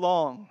you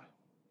belong.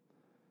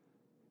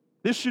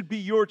 This should be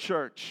your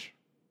church.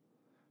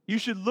 You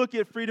should look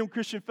at Freedom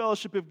Christian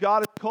Fellowship if God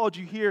has called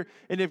you here.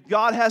 And if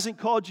God hasn't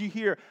called you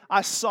here,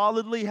 I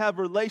solidly have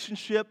a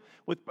relationship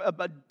with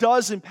a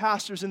dozen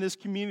pastors in this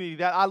community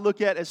that I look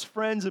at as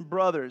friends and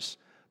brothers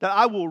that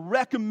I will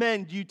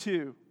recommend you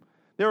to.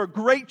 There are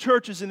great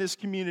churches in this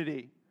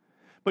community.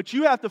 But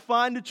you have to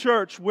find a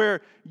church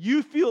where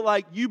you feel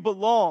like you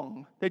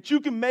belong, that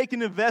you can make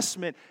an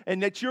investment,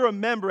 and that you're a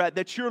member at,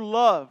 that you're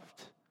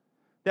loved.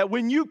 That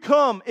when you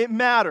come, it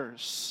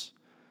matters.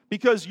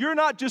 Because you're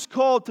not just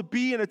called to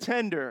be an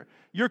attender,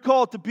 you're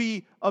called to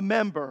be a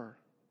member.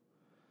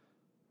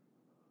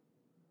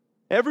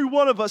 Every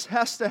one of us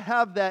has to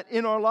have that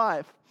in our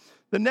life.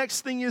 The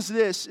next thing is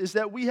this, is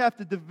that I have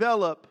to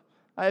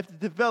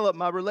develop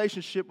my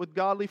relationship with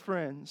godly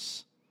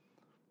friends.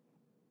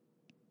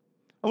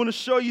 I want to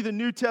show you the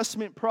New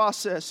Testament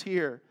process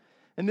here.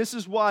 And this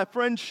is why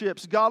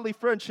godly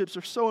friendships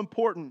are so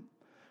important.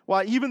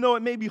 Why even though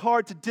it may be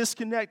hard to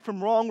disconnect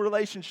from wrong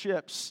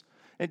relationships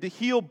and to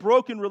heal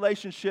broken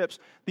relationships,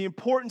 the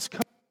importance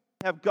comes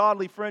to have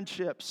godly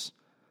friendships.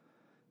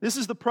 This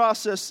is the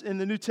process in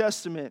the New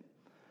Testament.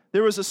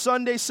 There was a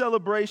Sunday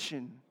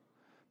celebration.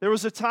 There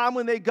was a time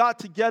when they got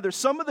together.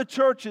 Some of the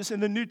churches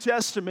in the New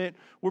Testament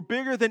were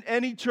bigger than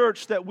any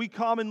church that we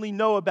commonly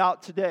know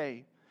about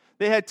today.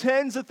 They had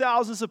tens of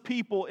thousands of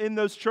people in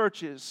those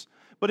churches,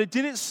 but it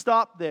didn't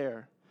stop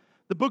there.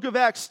 The book of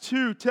Acts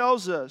 2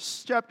 tells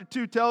us, chapter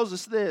 2 tells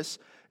us this,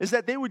 is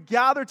that they would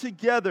gather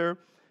together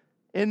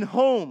in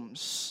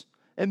homes,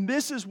 and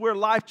this is where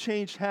life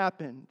change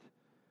happened.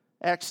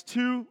 Acts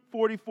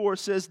 2:44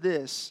 says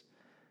this,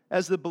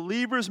 as the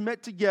believers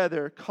met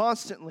together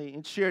constantly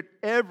and shared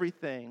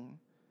everything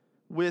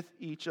with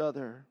each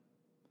other.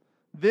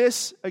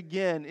 This,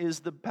 again, is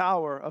the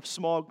power of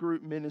small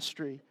group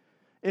ministry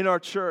in our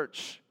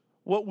church,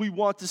 what we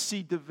want to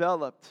see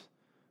developed,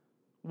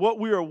 what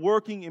we are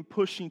working and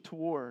pushing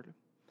toward.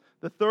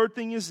 The third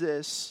thing is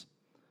this,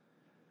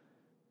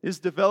 is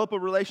develop a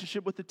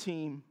relationship with the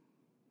team.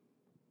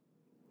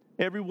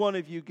 Every one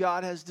of you,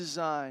 God has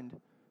designed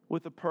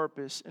with a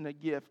purpose and a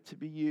gift to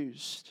be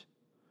used.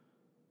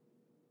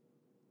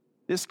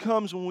 This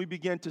comes when we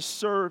begin to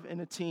serve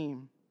in a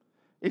team.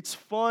 It's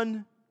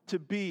fun to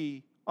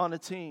be on a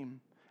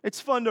team.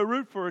 It's fun to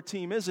root for a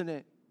team, isn't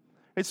it?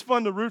 It's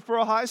fun to root for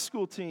a high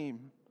school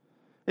team.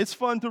 It's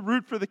fun to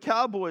root for the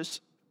Cowboys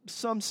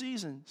some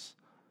seasons.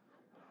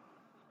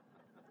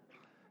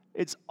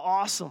 It's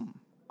awesome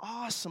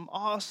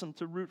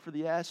to root for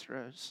the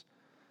Astros.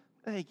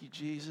 Thank you,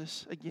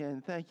 Jesus.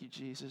 Again, thank you,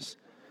 Jesus.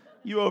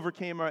 You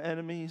overcame our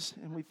enemies,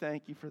 and we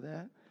thank you for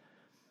that.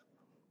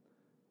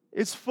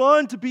 It's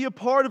fun to be a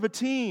part of a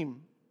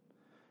team.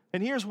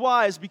 And here's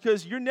why, is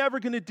because you're never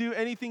going to do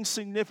anything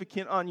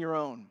significant on your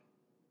own.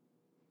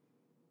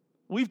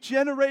 We've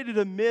generated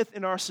a myth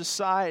in our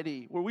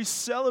society where we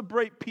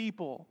celebrate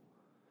people.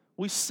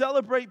 We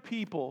celebrate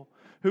people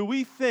who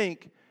we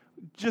think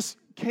just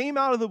came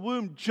out of the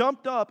womb,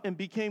 jumped up, and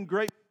became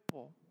great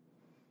people.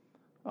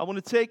 I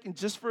want to take, and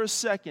just for a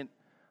second,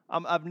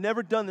 I've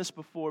never done this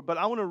before, but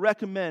I want to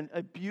recommend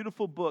a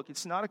beautiful book.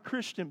 It's not a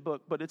Christian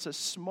book, but it's a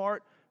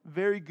smart,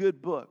 very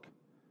good book.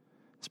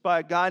 It's by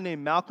a guy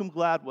named Malcolm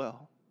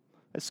Gladwell.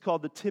 It's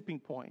called The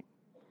Tipping Point.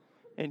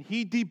 And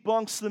he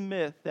debunks the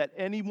myth that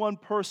any one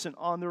person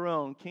on their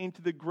own came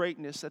to the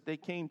greatness that they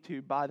came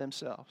to by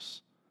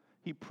themselves.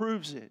 He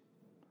proves it.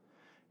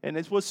 And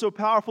it's what's so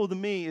powerful to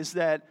me is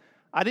that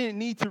I didn't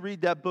need to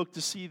read that book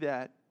to see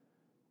that,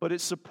 but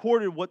it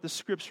supported what the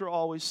Scripture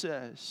always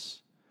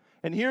says.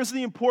 And here's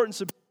the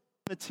importance of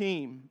being on a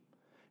team,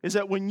 is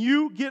that when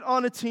you get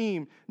on a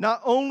team,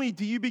 not only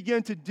do you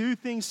begin to do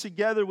things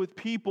together with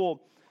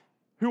people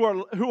who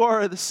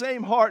are the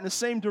same heart in the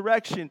same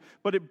direction,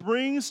 but it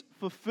brings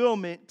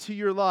fulfillment to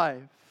your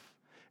life.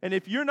 And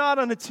if you're not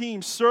on a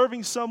team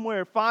serving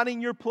somewhere,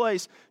 finding your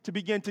place to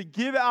begin to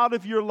give out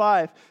of your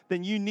life,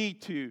 then you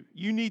need to.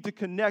 You need to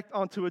connect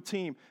onto a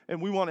team,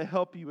 and we want to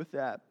help you with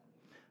that.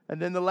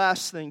 And then the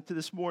last thing to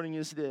this morning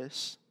is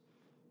this.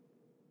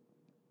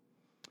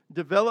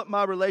 Develop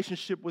my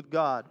relationship with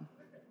God.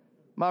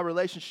 My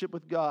relationship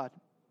with God.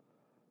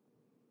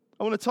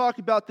 I want to talk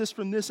about this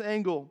from this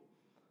angle,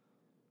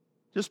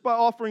 just by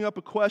offering up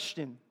a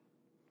question.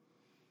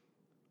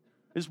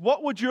 Is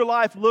what would your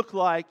life look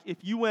like if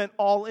you went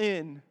all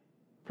in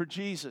for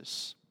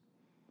Jesus?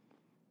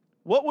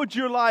 What would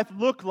your life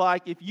look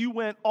like if you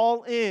went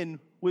all in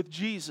with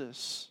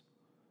Jesus?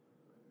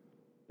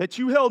 That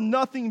you held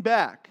nothing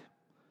back.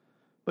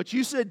 But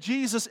you said,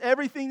 Jesus,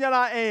 everything that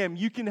I am,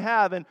 you can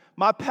have, and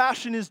my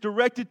passion is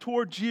directed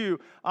towards you.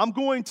 I'm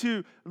going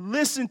to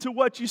listen to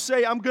what you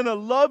say. I'm going to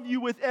love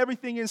you with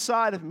everything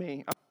inside of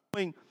me. I'm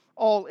going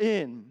all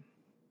in.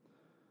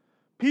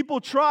 People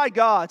try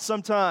God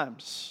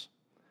sometimes.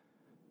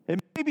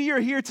 And maybe you're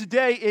here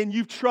today and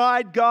you've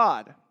tried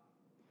God.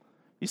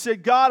 You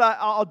said, God,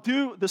 I'll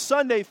do the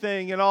Sunday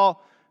thing, and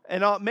I'll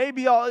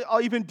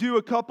even do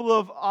a couple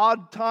of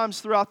odd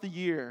times throughout the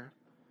year.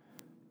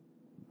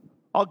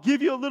 I'll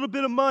give you a little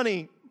bit of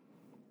money.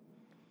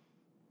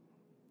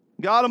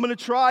 God, I'm going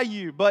to try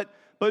you. But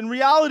in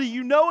reality,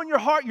 you know in your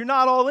heart you're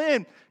not all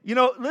in. You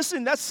know,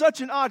 listen, that's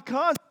such an odd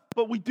concept,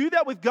 but we do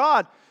that with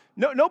God.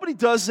 Nobody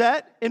does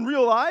that in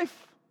real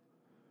life.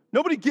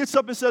 Nobody gets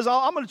up and says,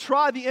 I'm going to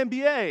try the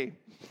NBA.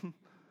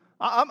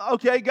 I'm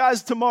okay,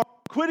 guys, tomorrow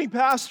I'm quitting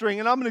pastoring,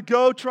 and I'm going to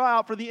go try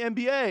out for the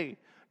NBA.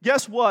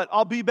 Guess what?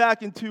 I'll be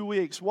back in 2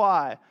 weeks.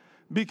 Why?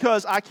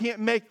 Because I can't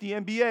make the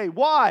NBA.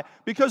 Why?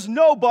 Because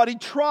nobody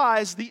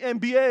tries the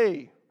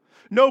NBA.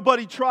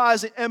 Nobody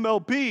tries at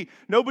MLB.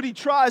 Nobody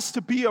tries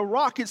to be a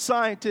rocket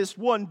scientist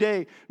one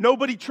day.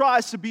 Nobody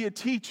tries to be a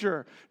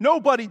teacher.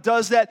 Nobody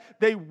does that.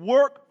 They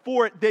work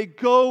for it. They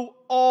go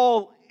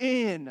all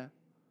in.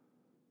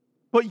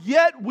 But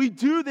yet we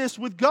do this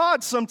with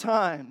God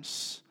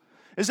sometimes.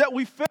 Is that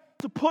we fail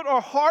to put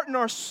our heart and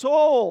our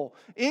soul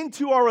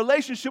into our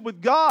relationship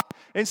with God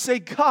and say,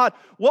 God,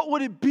 what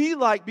would it be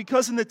like?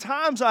 Because in the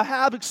times I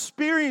have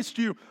experienced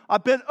you,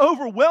 I've been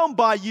overwhelmed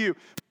by you.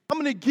 I'm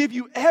going to give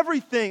you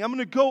everything. I'm going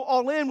to go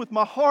all in with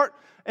my heart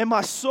and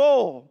my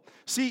soul.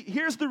 See,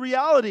 here's the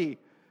reality,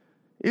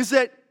 is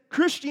that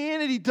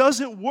Christianity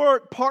doesn't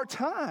work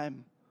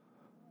part-time.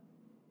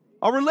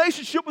 Our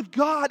relationship with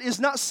God is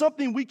not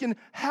something we can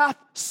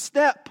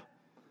half-step.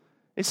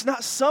 It's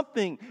not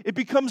something. It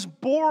becomes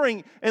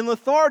boring and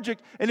lethargic.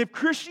 And if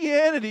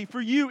Christianity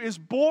for you is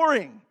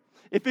boring,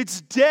 if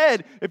it's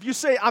dead, if you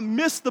say, I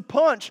missed the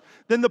punch,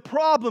 then the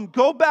problem,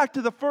 go back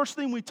to the first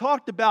thing we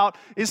talked about,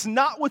 is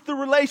not with the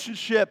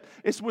relationship,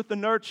 it's with the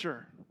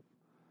nurture.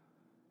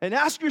 And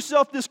ask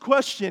yourself this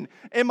question,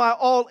 am I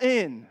all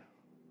in?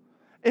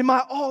 Am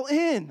I all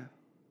in?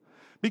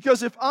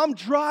 Because if I'm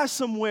dry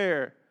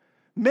somewhere,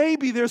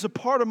 maybe there's a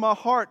part of my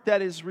heart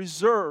that is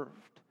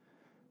reserved,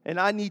 and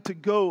I need to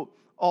go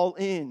all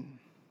in.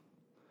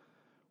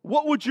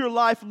 What would your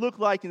life look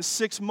like in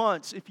 6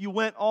 months if you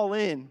went all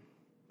in?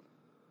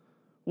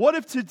 What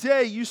if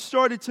today you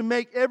started to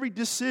make every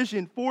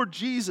decision for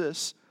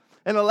Jesus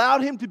and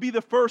allowed Him to be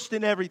the first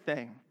in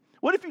everything?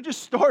 What if you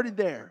just started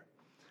there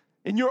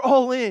and you're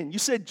all in? You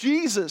said,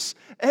 Jesus,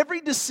 every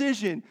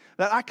decision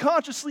that I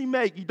consciously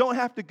make, you don't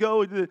have to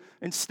go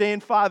and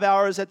stand 5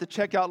 hours at the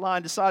checkout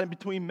line deciding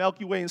between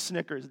Milky Way and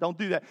Snickers. Don't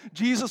do that.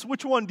 Jesus,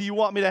 which one do you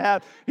want me to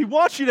have? He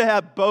wants you to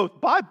have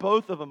both. Buy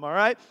both of them, all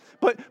right?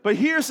 But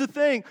here's the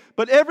thing.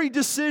 But every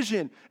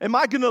decision, am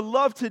I going to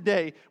love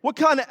today? What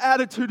kind of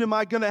attitude am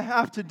I going to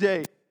have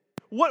today?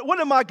 What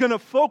am I going to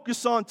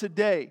focus on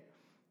today?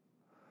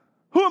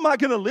 Who am I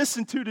going to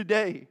listen to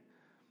today?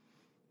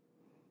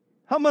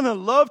 How am I going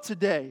to love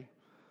today?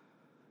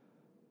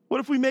 What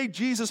if we made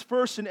Jesus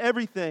first in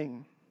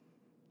everything?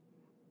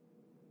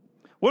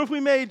 What if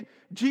we made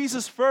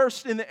Jesus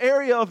first in the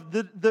area of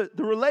the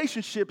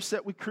relationships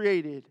that we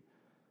created?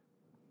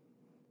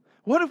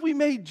 What if we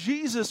made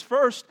Jesus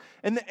first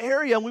in the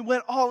area and we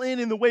went all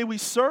in the way we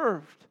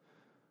served?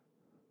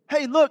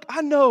 Hey, look,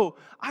 I know,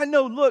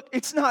 look,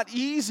 it's not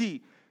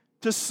easy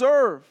to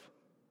serve.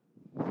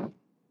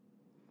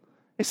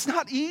 It's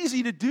not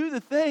easy to do the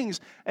things.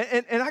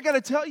 And I got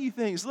to tell you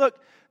things. Look,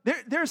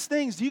 there's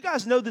things. Do you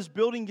guys know this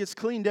building gets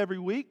cleaned every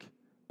week?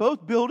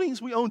 Both buildings.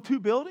 We own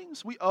 2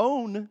 buildings. We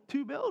own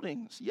 2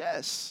 buildings.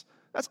 Yes,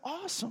 that's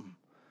awesome.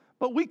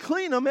 But we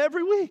clean them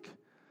every week.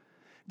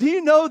 Do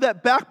you know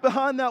that back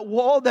behind that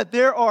wall that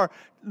there are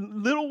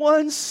little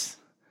ones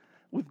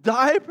with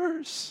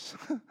diapers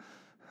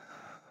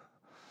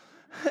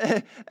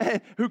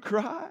who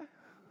cry?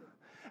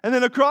 And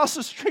then across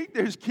the street,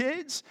 there's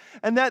kids.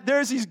 And that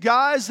there's these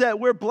guys that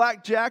wear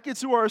black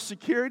jackets who are a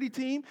security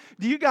team.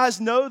 Do you guys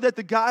know that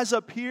the guys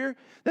up here,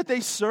 that they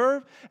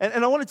serve?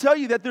 And I want to tell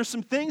you that there's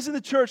some things in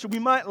the church that we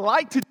might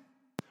like to do.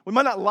 We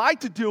might not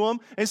like to do them,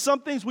 and some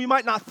things we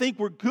might not think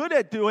we're good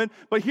at doing,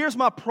 but here's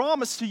my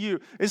promise to you,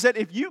 is that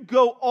if you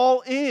go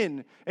all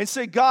in and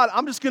say, God,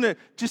 I'm just going to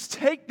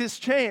take this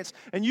chance,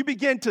 and you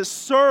begin to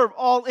serve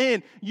all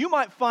in, you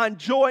might find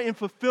joy and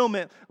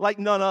fulfillment like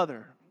none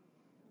other.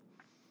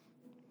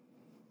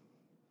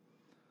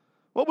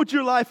 What would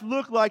your life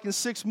look like in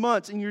 6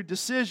 months in your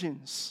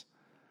decisions,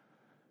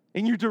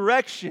 in your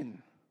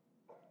direction,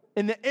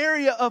 in the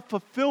area of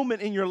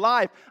fulfillment in your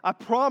life? I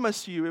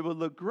promise you it would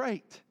look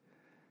great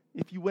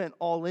if you went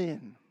all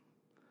in.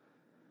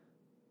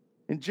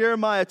 And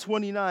Jeremiah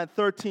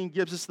 29:13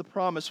 gives us the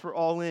promise for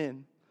all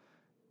in.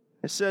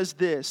 It says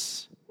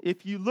this,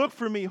 if you look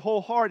for me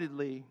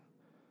wholeheartedly,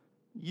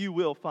 you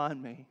will find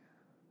me.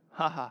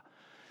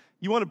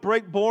 You want to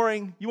break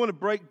boring? You want to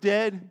break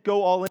dead?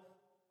 Go all in.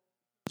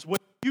 When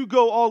you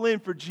go all in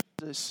for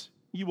Jesus,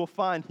 you will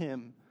find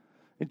Him.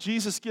 And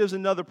Jesus gives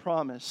another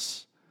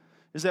promise,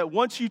 is that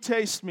once you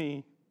taste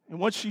me and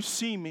once you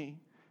see me,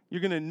 you're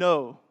going to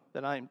know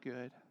that I am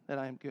good. That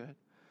I am good.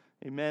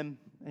 Amen,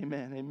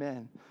 amen,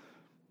 amen.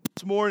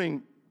 This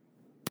morning,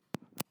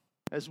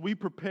 as we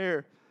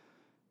prepare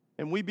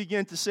and we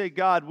begin to say,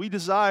 God, we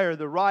desire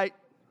the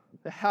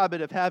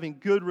habit of having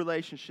good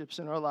relationships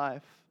in our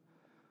life.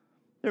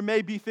 There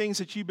may be things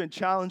that you've been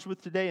challenged with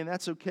today, and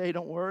that's okay,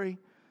 don't worry.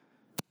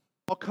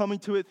 All coming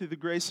to it through the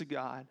grace of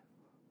God.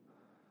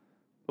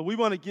 But we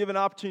want to give an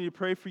opportunity to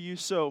pray for you,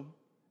 so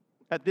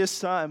at this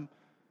time,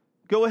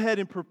 go ahead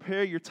and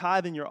prepare your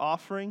tithe and your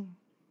offering.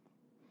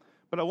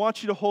 But I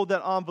want you to hold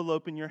that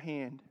envelope in your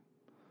hand.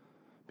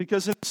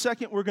 Because in a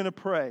second, we're going to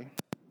pray.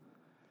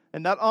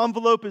 And that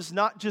envelope is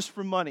not just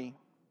for money.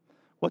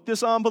 What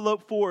this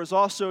envelope for is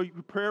also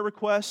your prayer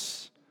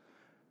requests.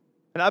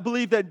 And I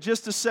believe that in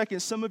just a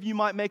second, some of you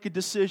might make a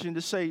decision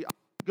to say,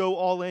 go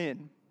all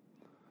in.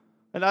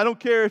 And I don't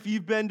care if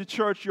you've been to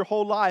church your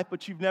whole life,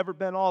 but you've never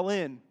been all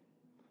in.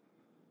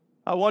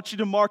 I want you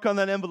to mark on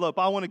that envelope,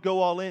 I want to go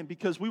all in,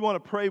 because we want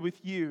to pray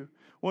with you.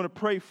 We want to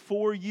pray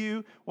for you.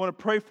 We want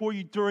to pray for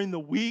you during the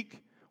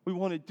week. We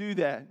want to do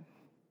that.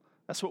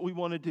 That's what we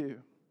want to do.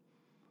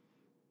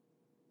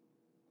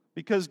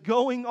 Because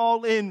going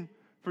all in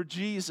for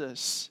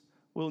Jesus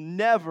will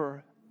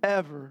never,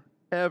 ever,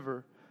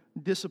 ever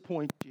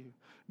disappoint you.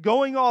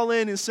 Going all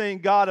in and saying,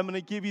 God, I'm going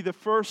to give you the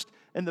first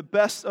and the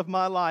best of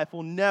my life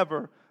will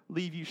never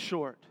leave you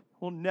short.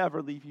 Will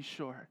never leave you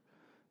short.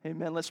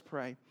 Amen. Let's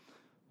pray.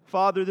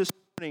 Father, this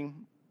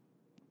morning,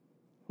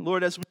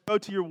 Lord, as we go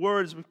to your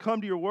word, as we've come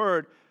to your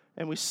word,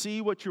 and we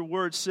see what your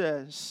word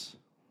says,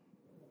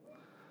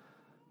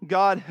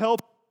 God,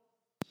 help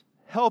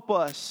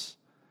us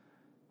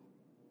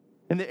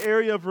in the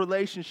area of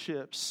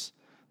relationships,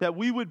 that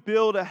we would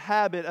build a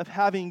habit of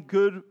having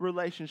good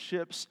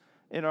relationships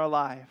in our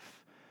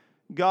life.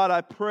 God,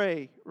 I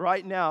pray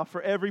right now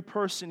for every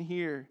person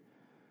here,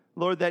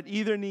 Lord, that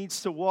either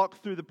needs to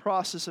walk through the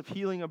process of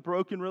healing a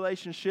broken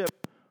relationship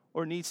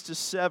or needs to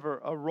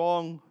sever a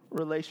wrong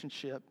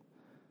relationship.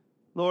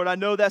 Lord, I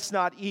know that's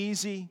not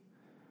easy,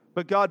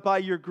 but God, by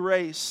your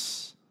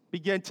grace,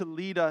 begin to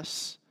lead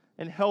us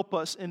and help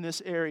us in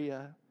this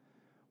area.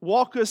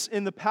 Walk us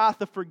in the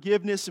path of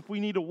forgiveness if we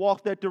need to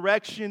walk that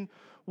direction.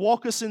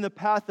 Walk us in the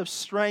path of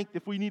strength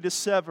if we need to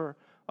sever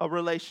a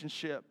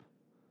relationship.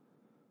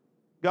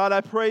 God,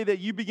 I pray that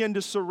you begin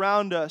to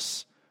surround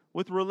us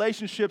with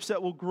relationships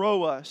that will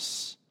grow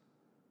us.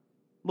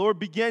 Lord,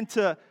 begin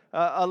to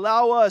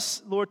allow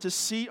us, Lord, to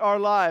see our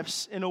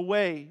lives in a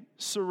way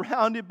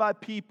surrounded by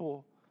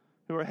people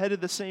who are headed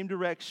the same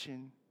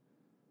direction,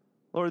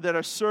 Lord, that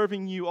are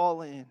serving you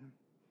all in.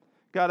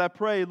 God, I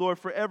pray, Lord,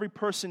 for every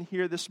person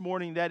here this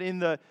morning that in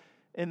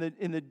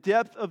the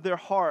depth of their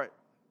heart,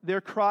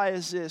 their cry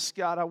is this: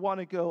 God, I want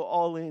to go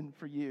all in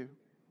for you.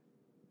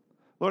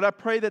 Lord, I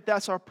pray that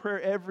that's our prayer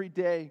every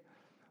day.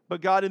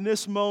 But God, in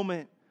this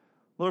moment,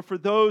 Lord, for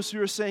those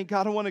who are saying,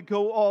 God, I want to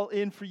go all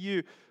in for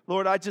you,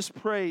 Lord, I just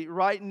pray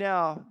right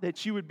now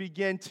that you would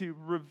begin to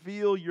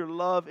reveal your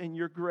love and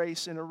your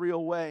grace in a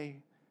real way.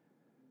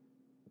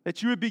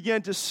 That you would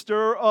begin to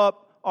stir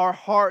up our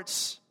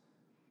hearts,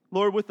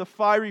 Lord, with a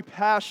fiery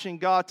passion,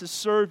 God, to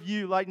serve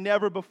you like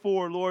never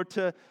before, Lord,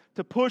 to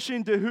push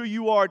into who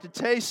you are, to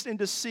taste and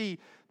to see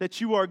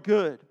that you are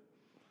good.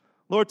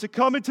 Lord, to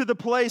come into the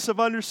place of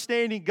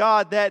understanding,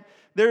 God, that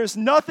there is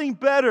nothing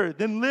better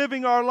than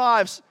living our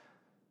lives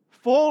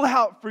full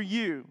out for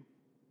you.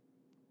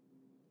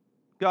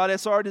 God,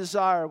 that's our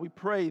desire. We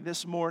pray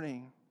this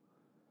morning.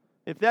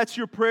 If that's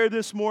your prayer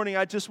this morning,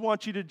 I just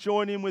want you to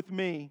join in with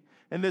me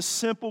in this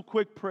simple,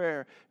 quick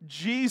prayer.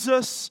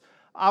 Jesus,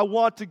 I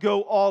want to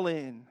go all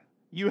in.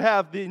 You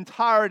have the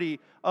entirety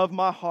of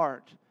my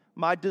heart,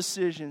 my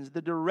decisions,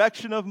 the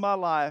direction of my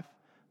life,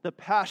 the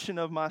passion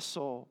of my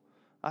soul.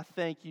 I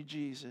thank you,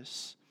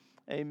 Jesus.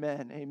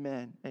 Amen,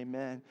 amen,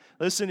 amen.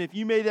 Listen, if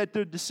you made that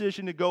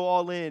decision to go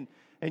all in,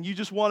 and you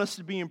just want us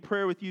to be in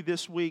prayer with you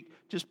this week,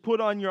 just put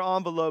on your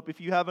envelope.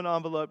 If you have an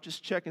envelope,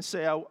 just check and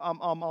say,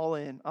 I'm all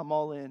in, I'm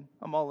all in,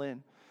 I'm all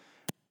in.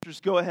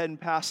 Just go ahead and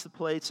pass the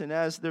plates, and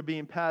as they're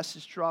being passed,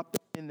 just drop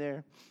them in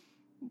there.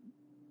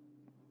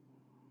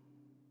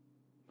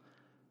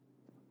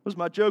 Was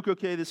my joke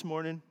okay this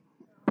morning?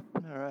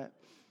 All right.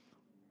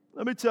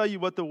 Let me tell you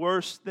what the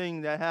worst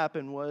thing that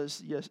happened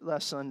was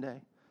last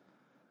Sunday.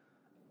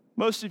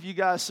 Most of you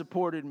guys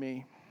supported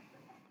me.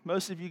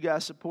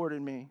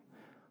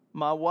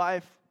 My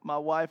wife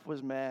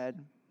was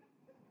mad.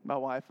 My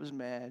wife was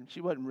mad.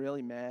 She wasn't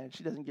really mad.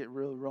 She doesn't get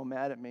real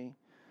mad at me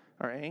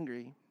or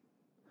angry.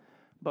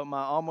 But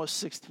my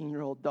almost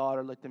 16-year-old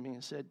daughter looked at me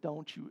and said,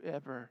 "Don't you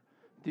ever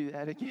do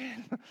that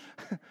again."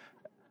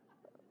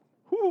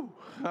 Whew.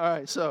 All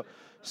right, so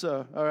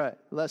all right,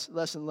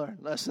 lesson learned.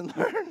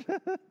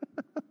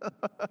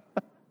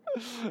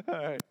 All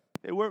right.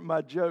 They weren't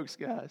my jokes,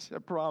 guys. I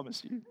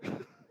promise you.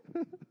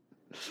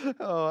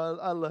 Oh,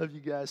 I love you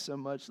guys so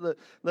much.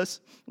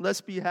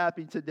 Let's be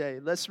happy today.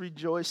 Let's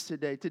rejoice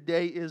today.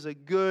 Today is a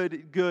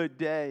good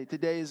day.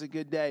 Today is a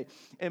good day.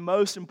 And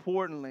most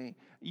importantly,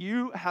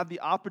 you have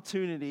the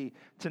opportunity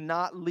to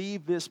not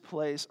leave this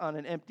place on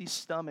an empty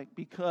stomach,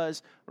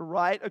 because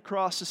right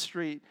across the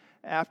street,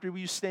 after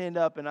you stand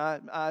up and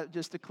I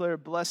just declare a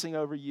blessing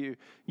over you,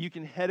 you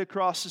can head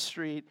across the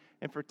street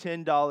and for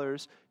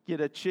 $10 get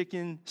a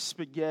chicken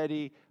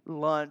spaghetti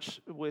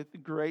lunch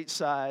with great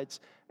sides,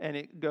 and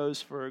it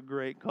goes for a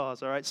great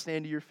cause. All right,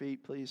 stand to your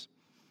feet, please.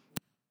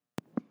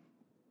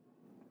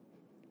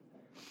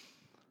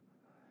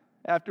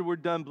 After we're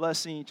done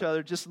blessing each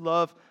other, just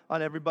love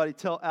on everybody.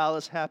 Tell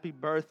Alice happy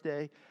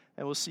birthday,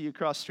 and we'll see you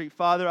across the street.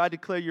 Father, I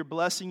declare your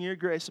blessing, your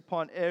grace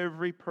upon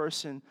every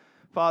person.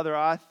 Father,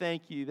 I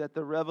thank you that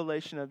the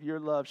revelation of your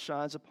love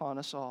shines upon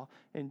us all.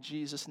 In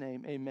Jesus'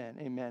 name, amen,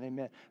 amen,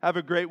 amen. Have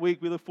a great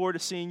week. We look forward to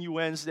seeing you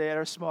Wednesday at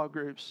our small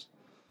groups.